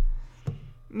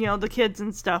 the kids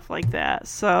and stuff like that.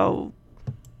 So,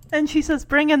 and she says,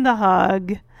 bring in the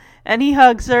hug. And he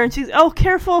hugs her, and she's, oh,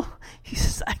 careful. He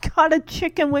says, I got a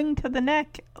chicken wing to the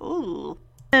neck. Ooh.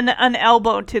 And an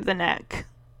elbow to the neck,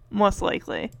 most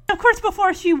likely. Of course,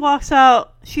 before she walks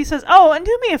out, she says, oh, and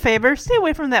do me a favor, stay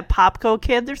away from that Popko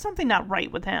kid. There's something not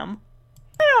right with him.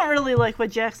 I don't really like what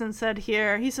Jackson said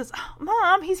here. He says, oh,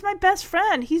 Mom, he's my best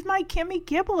friend. He's my Kimmy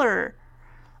Gibbler.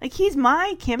 Like, he's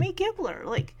my Kimmy Gibbler.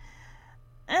 Like,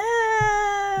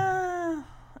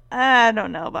 I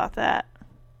don't know about that.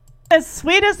 As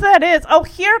sweet as that is, oh,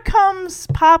 here comes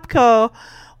Popko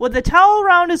with a towel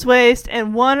around his waist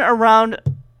and one around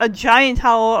a giant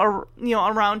towel,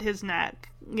 around his neck,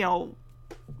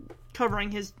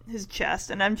 covering his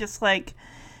chest. And I'm just like,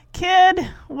 kid,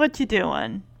 what you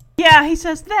doing? Yeah, he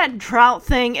says, that drought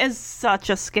thing is such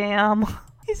a scam.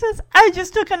 He says, I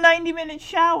just took a 90-minute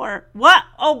shower. What?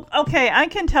 Oh, okay, I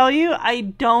can tell you, I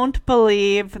don't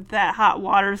believe that hot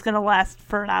water is going to last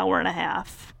for an hour and a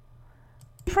half.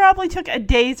 He probably took a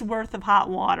day's worth of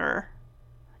hot water.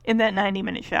 in that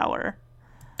 90-minute shower.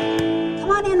 Come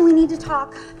on in, we need to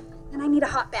talk. And I need a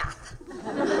hot bath.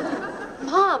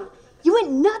 Mom, you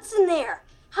went nuts in there.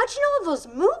 How'd you know all those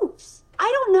moves?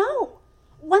 I don't know.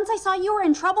 Once I saw you were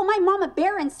in trouble, my mama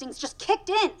bear instincts just kicked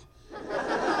in.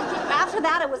 After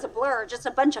that, it was a blur, just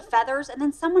a bunch of feathers, and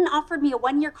then someone offered me a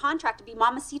 1-year contract to be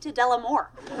Mamacita del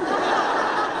Amor.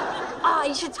 Oh,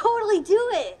 you should totally do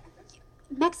it.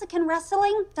 Mexican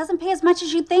wrestling doesn't pay as much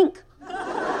as you'd think.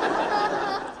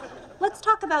 Let's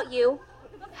talk about you.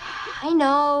 I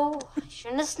know. I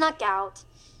shouldn't have snuck out.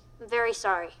 I'm very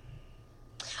sorry.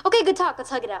 Okay, good talk. Let's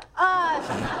hug it out.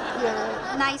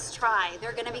 Nice try. There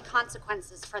are going to be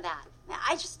consequences for that.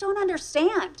 I just don't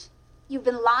understand. You've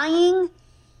been lying.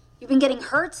 You've been getting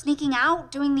hurt, sneaking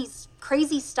out, doing these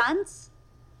crazy stunts.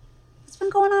 What's been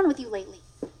going on with you lately?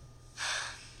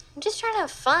 I'm just trying to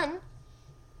have fun.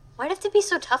 Why'd you have to be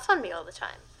so tough on me all the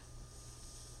time?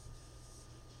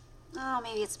 Oh,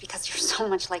 maybe it's because you're so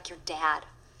much like your dad.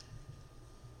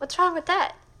 What's wrong with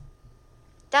that?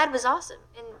 Dad was awesome,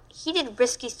 and he did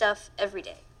risky stuff every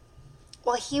day.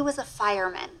 Well, he was a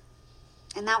fireman,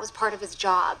 and that was part of his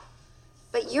job.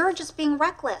 But you're just being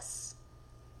reckless.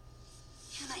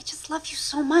 And I just love you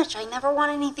so much. I never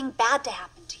want anything bad to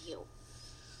happen to you.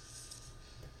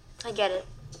 I get it.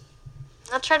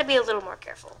 I'll try to be a little more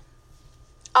careful.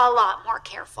 A lot more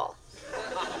careful.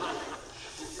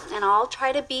 And I'll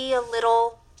try to be a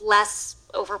little less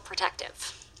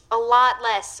overprotective. A lot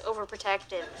less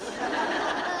overprotective.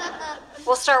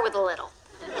 We'll start with a little.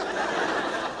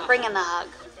 Bring in the hug.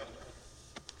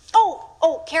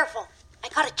 Oh, careful. I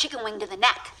got a chicken wing to the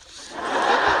neck.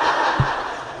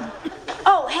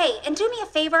 Oh, hey, and do me a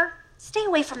favor. Stay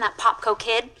away from that Popco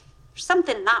kid. There's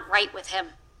something not right with him.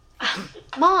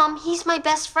 Mom, he's my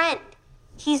best friend.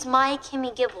 He's my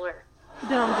Kimmy Gibbler.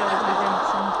 Don't go there,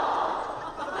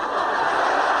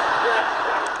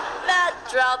 That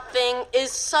drop thing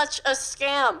is such a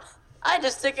scam. I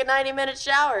just took a 90-minute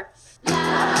shower.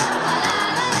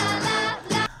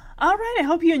 All right, I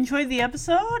hope you enjoyed the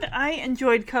episode. I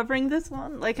enjoyed covering this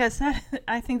one. Like I said,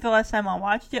 I think the last time I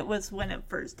watched it was when it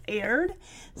first aired.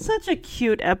 Such a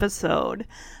cute episode.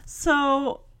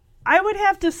 So, I would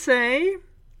have to say,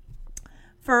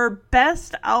 for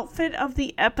best outfit of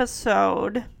the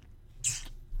episode,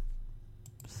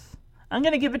 I'm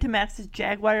going to give it to Max's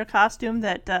Jaguar costume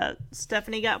that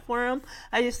Stephanie got for him.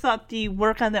 I just thought the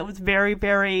work on that was very,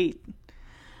 very,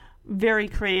 very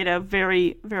creative,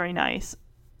 very, very nice.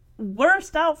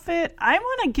 Worst outfit, I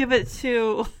want to give it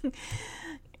to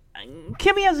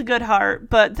Kimmy has a good heart,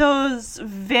 but those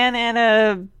Van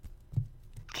Anna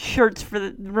shirts for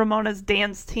the Ramona's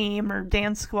dance team or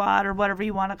dance squad or whatever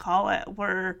you want to call it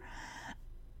were,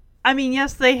 I mean,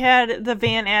 yes, they had the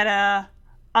Van Anna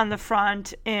on the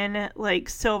front in like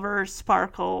silver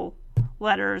sparkle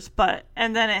letters, but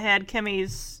and then it had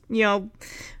Kimmy's,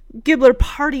 Gibbler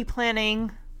party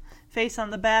planning face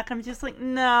on the back. I'm just like,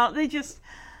 no, they're just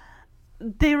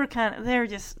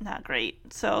not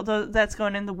great. So that's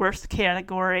going in the worst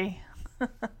category.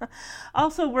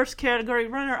 Also, worst category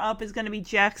runner-up is going to be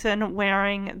Jackson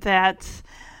wearing that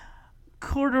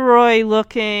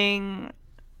corduroy-looking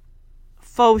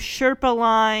faux Sherpa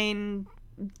line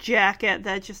jacket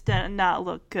that just did not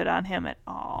look good on him at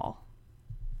all.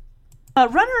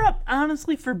 Runner-up,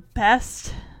 honestly, for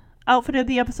best outfit of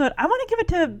the episode, I want to give it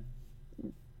to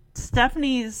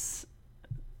Stephanie's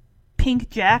pink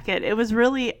jacket. It was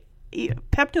really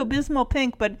Pepto-Bismol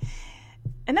pink,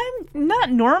 and I'm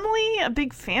not normally a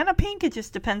big fan of pink. It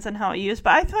just depends on how I use,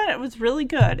 but I thought it was really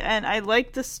good, and I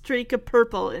liked the streak of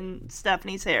purple in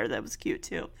Stephanie's hair. That was cute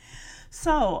too.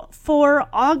 So for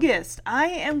August, I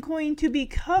am going to be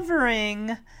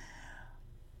covering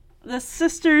the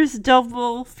Sisters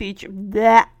double feature.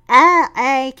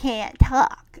 I can't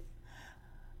talk.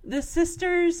 The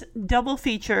Sisters double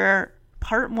feature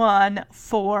part 1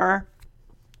 for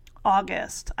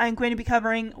August. I'm going to be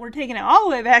covering, we're taking it all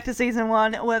the way back to season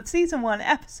 1 with season 1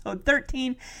 episode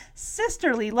 13,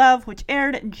 Sisterly Love, which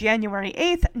aired January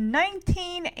 8th,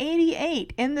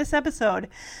 1988. In this episode,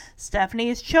 Stephanie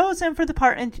is chosen for the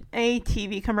part in a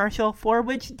TV commercial for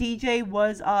which DJ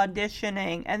was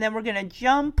auditioning. And then we're going to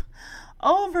jump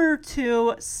over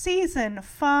to season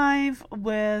 5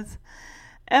 with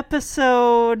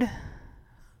episode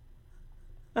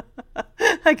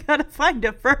I gotta find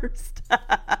it first.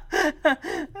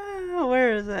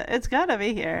 Where is it? It's gotta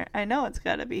be here. I know it's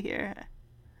gotta be here.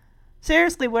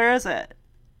 Seriously, where is it?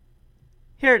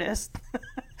 Here it is.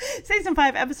 Season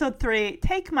 5, episode 3.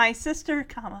 Take my sister,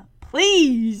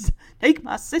 please. Take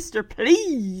my sister,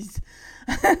 please.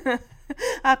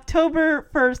 October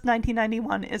 1st,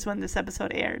 1991 is when this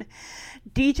episode aired.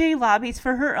 DJ lobbies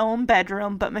for her own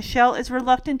bedroom, but Michelle is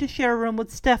reluctant to share a room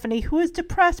with Stephanie, who is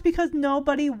depressed because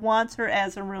nobody wants her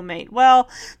as a roommate. Well,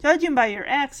 judging by your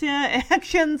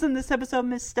actions in this episode,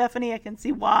 Miss Stephanie, I can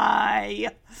see why.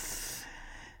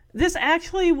 This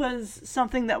actually was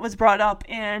something that was brought up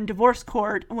in Divorce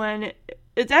Court when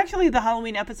it's actually the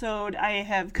Halloween episode I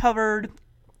have covered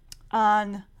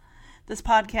on this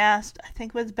podcast. I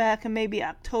think it was back in maybe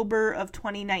October of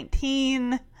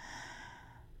 2019.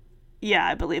 Yeah,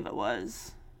 I believe it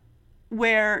was.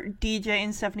 Where DJ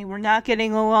and Stephanie were not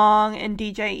getting along, and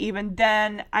DJ even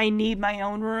then, I need my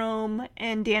own room.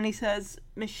 And Danny says,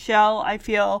 Michelle, I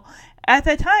feel, at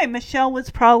that time, Michelle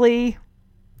was probably,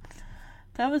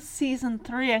 that was season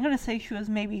 3. I'm going to say she was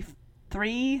maybe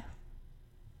 3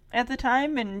 at the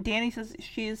time. And Danny says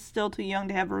she is still too young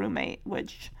to have a roommate,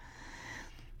 which,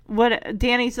 what,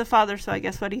 Danny's the father, so I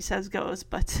guess what he says goes.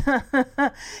 But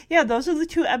yeah, those are the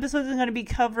 2 episodes I'm going to be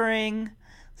covering.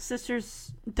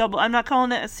 Sisters double. I'm not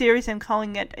calling it a series. I'm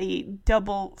calling it a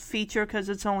double feature because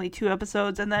it's only 2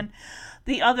 episodes. And then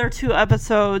the other 2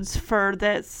 episodes for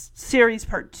this series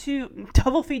part 2,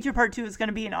 double feature part 2, is going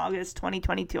to be in August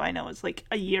 2022. I know it's like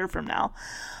a year from now.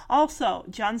 Also,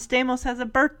 John Stamos has a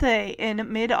birthday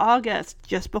in mid-August,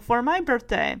 just before my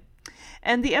birthday.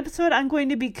 And the episode I'm going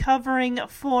to be covering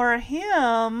for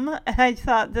him, and I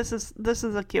thought this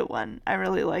is a cute one. I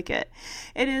really like it.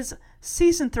 It is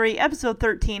Season 3, Episode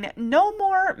 13, No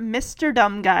More Mr.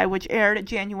 Dumb Guy, which aired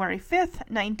January 5th,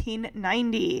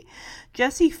 1990.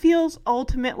 Jesse feels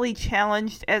ultimately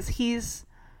challenged as he's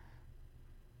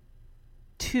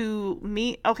to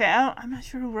meet... Okay, I'm not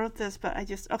sure who wrote this, but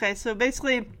Okay, so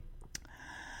basically,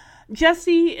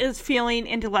 Jesse is feeling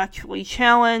intellectually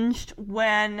challenged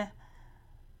when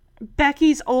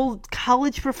Becky's old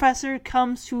college professor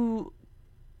comes to,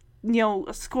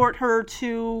 escort her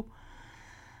to...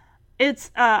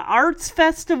 It's an arts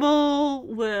festival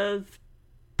with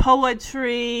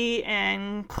poetry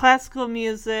and classical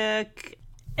music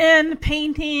and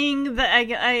painting.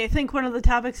 I think one of the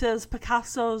topics is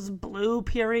Picasso's Blue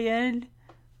Period.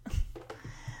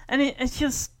 And it's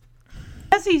just...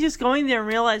 Jesse's just going there and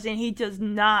realizing he does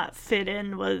not fit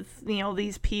in with,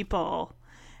 these people.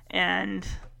 And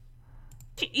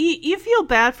you feel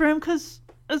bad for him because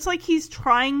it's like he's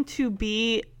trying to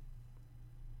be...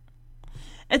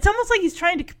 It's almost like he's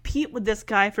trying to compete with this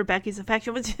guy for Becky's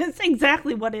affection, which is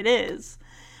exactly what it is.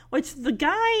 Which the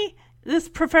guy, this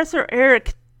Professor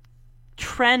Eric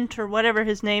Trent, or whatever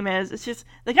his name is, it's just,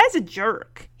 the guy's a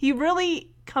jerk. He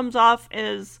really comes off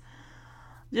as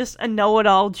just a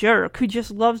know-it-all jerk who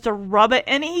just loves to rub it.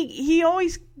 And he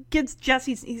always gets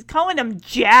he's calling him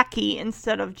Jackie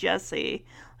instead of Jesse.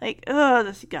 Like,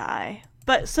 this guy.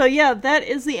 But, so yeah, that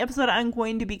is the episode I'm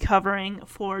going to be covering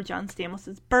for John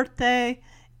Stamos' birthday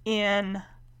in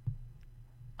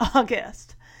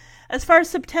August. As far as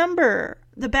September,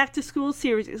 the Back to School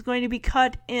series is going to be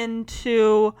cut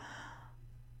into...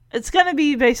 It's going to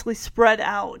be basically spread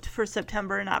out for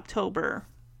September and October.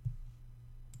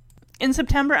 In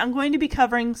September, I'm going to be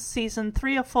covering Season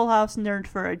 3 of Full House, Nerd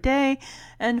for a Day,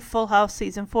 and Full House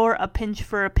Season 4, A Pinch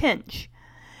for a Pinch.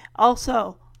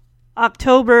 Also,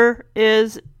 October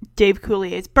is Dave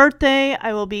Coulier's birthday.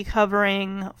 I will be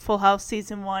covering Full House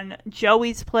Season 1,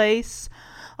 Joey's Place.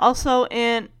 Also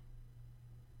in...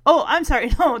 Oh, I'm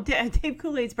sorry. No, Dave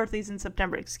Coulier's birthday is in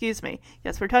September. Excuse me.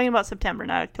 Yes, we're talking about September,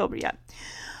 not October yet.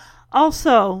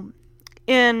 Also,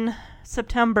 in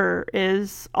September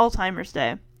is Alzheimer's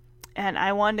Day. And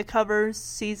I wanted to cover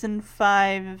Season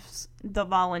 5's The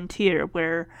Volunteer,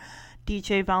 where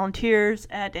DJ volunteers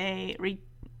at a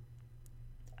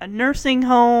nursing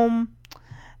home,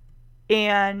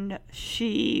 and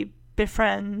she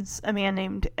befriends a man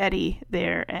named Eddie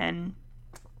there, and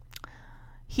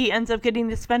he ends up getting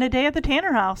to spend a day at the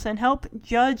Tanner house and help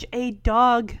judge a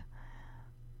dog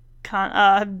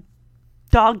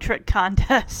trick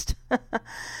contest.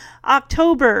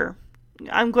 October,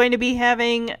 I'm going to be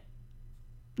having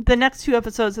the next 2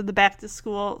 episodes of the Back to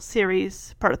School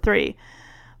series, Part 3.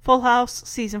 Full House,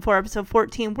 Season 4, Episode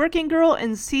 14, Working Girl,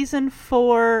 and Season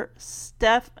 4,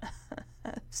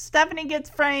 Stephanie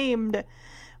Gets Framed,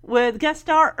 with guest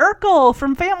star Urkel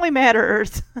from Family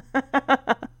Matters,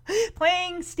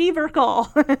 playing Steve Urkel,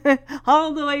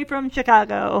 all the way from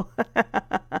Chicago.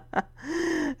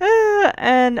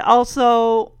 And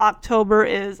also, October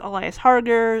is Elias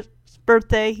Harger's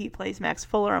birthday. He plays Max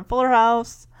Fuller on Fuller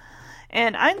House.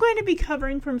 And I'm going to be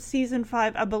covering from season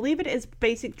 5. I believe it is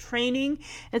basic training.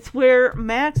 It's where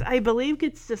Max, I believe,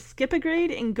 gets to skip a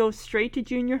grade and go straight to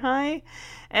junior high.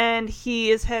 And he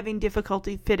is having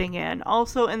difficulty fitting in.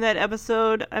 Also in that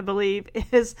episode, I believe,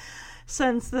 is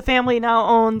since the family now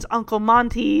owns Uncle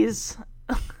Monty's,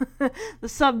 the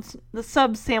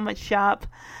sub sandwich shop,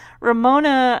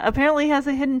 Ramona apparently has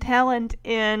a hidden talent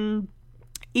in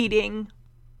eating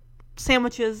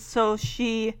sandwiches, so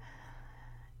she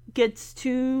gets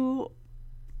to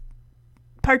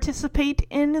participate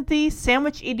in the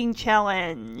sandwich eating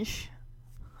challenge.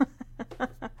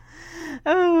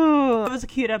 Oh, it was a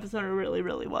cute episode. It really,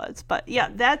 really was. But yeah,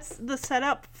 that's the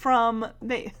setup from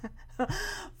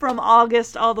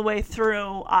August all the way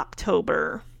through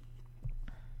October.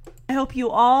 I hope you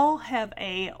all have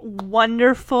a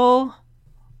wonderful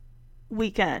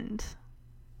weekend.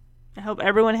 I hope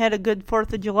everyone had a good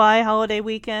 4th of July holiday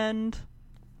weekend.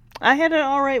 I had an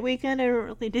alright weekend. I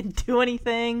really didn't do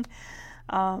anything.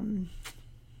 But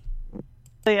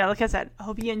yeah, like I said, I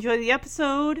hope you enjoyed the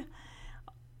episode.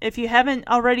 If you haven't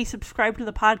already subscribed to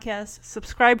the podcast,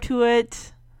 subscribe to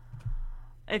it.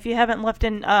 If you haven't left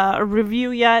in a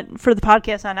review yet for the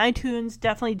podcast on iTunes,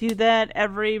 definitely do that.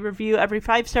 Every review, every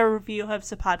 5-star review helps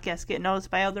the podcast get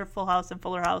noticed by other Full House and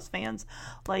Fuller House fans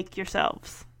like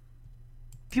yourselves.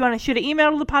 If you want to shoot an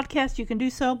email to the podcast, you can do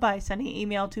so by sending an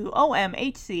email to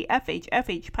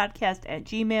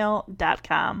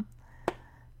omhcfhfhpodcast@gmail.com.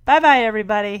 Bye-bye,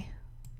 everybody.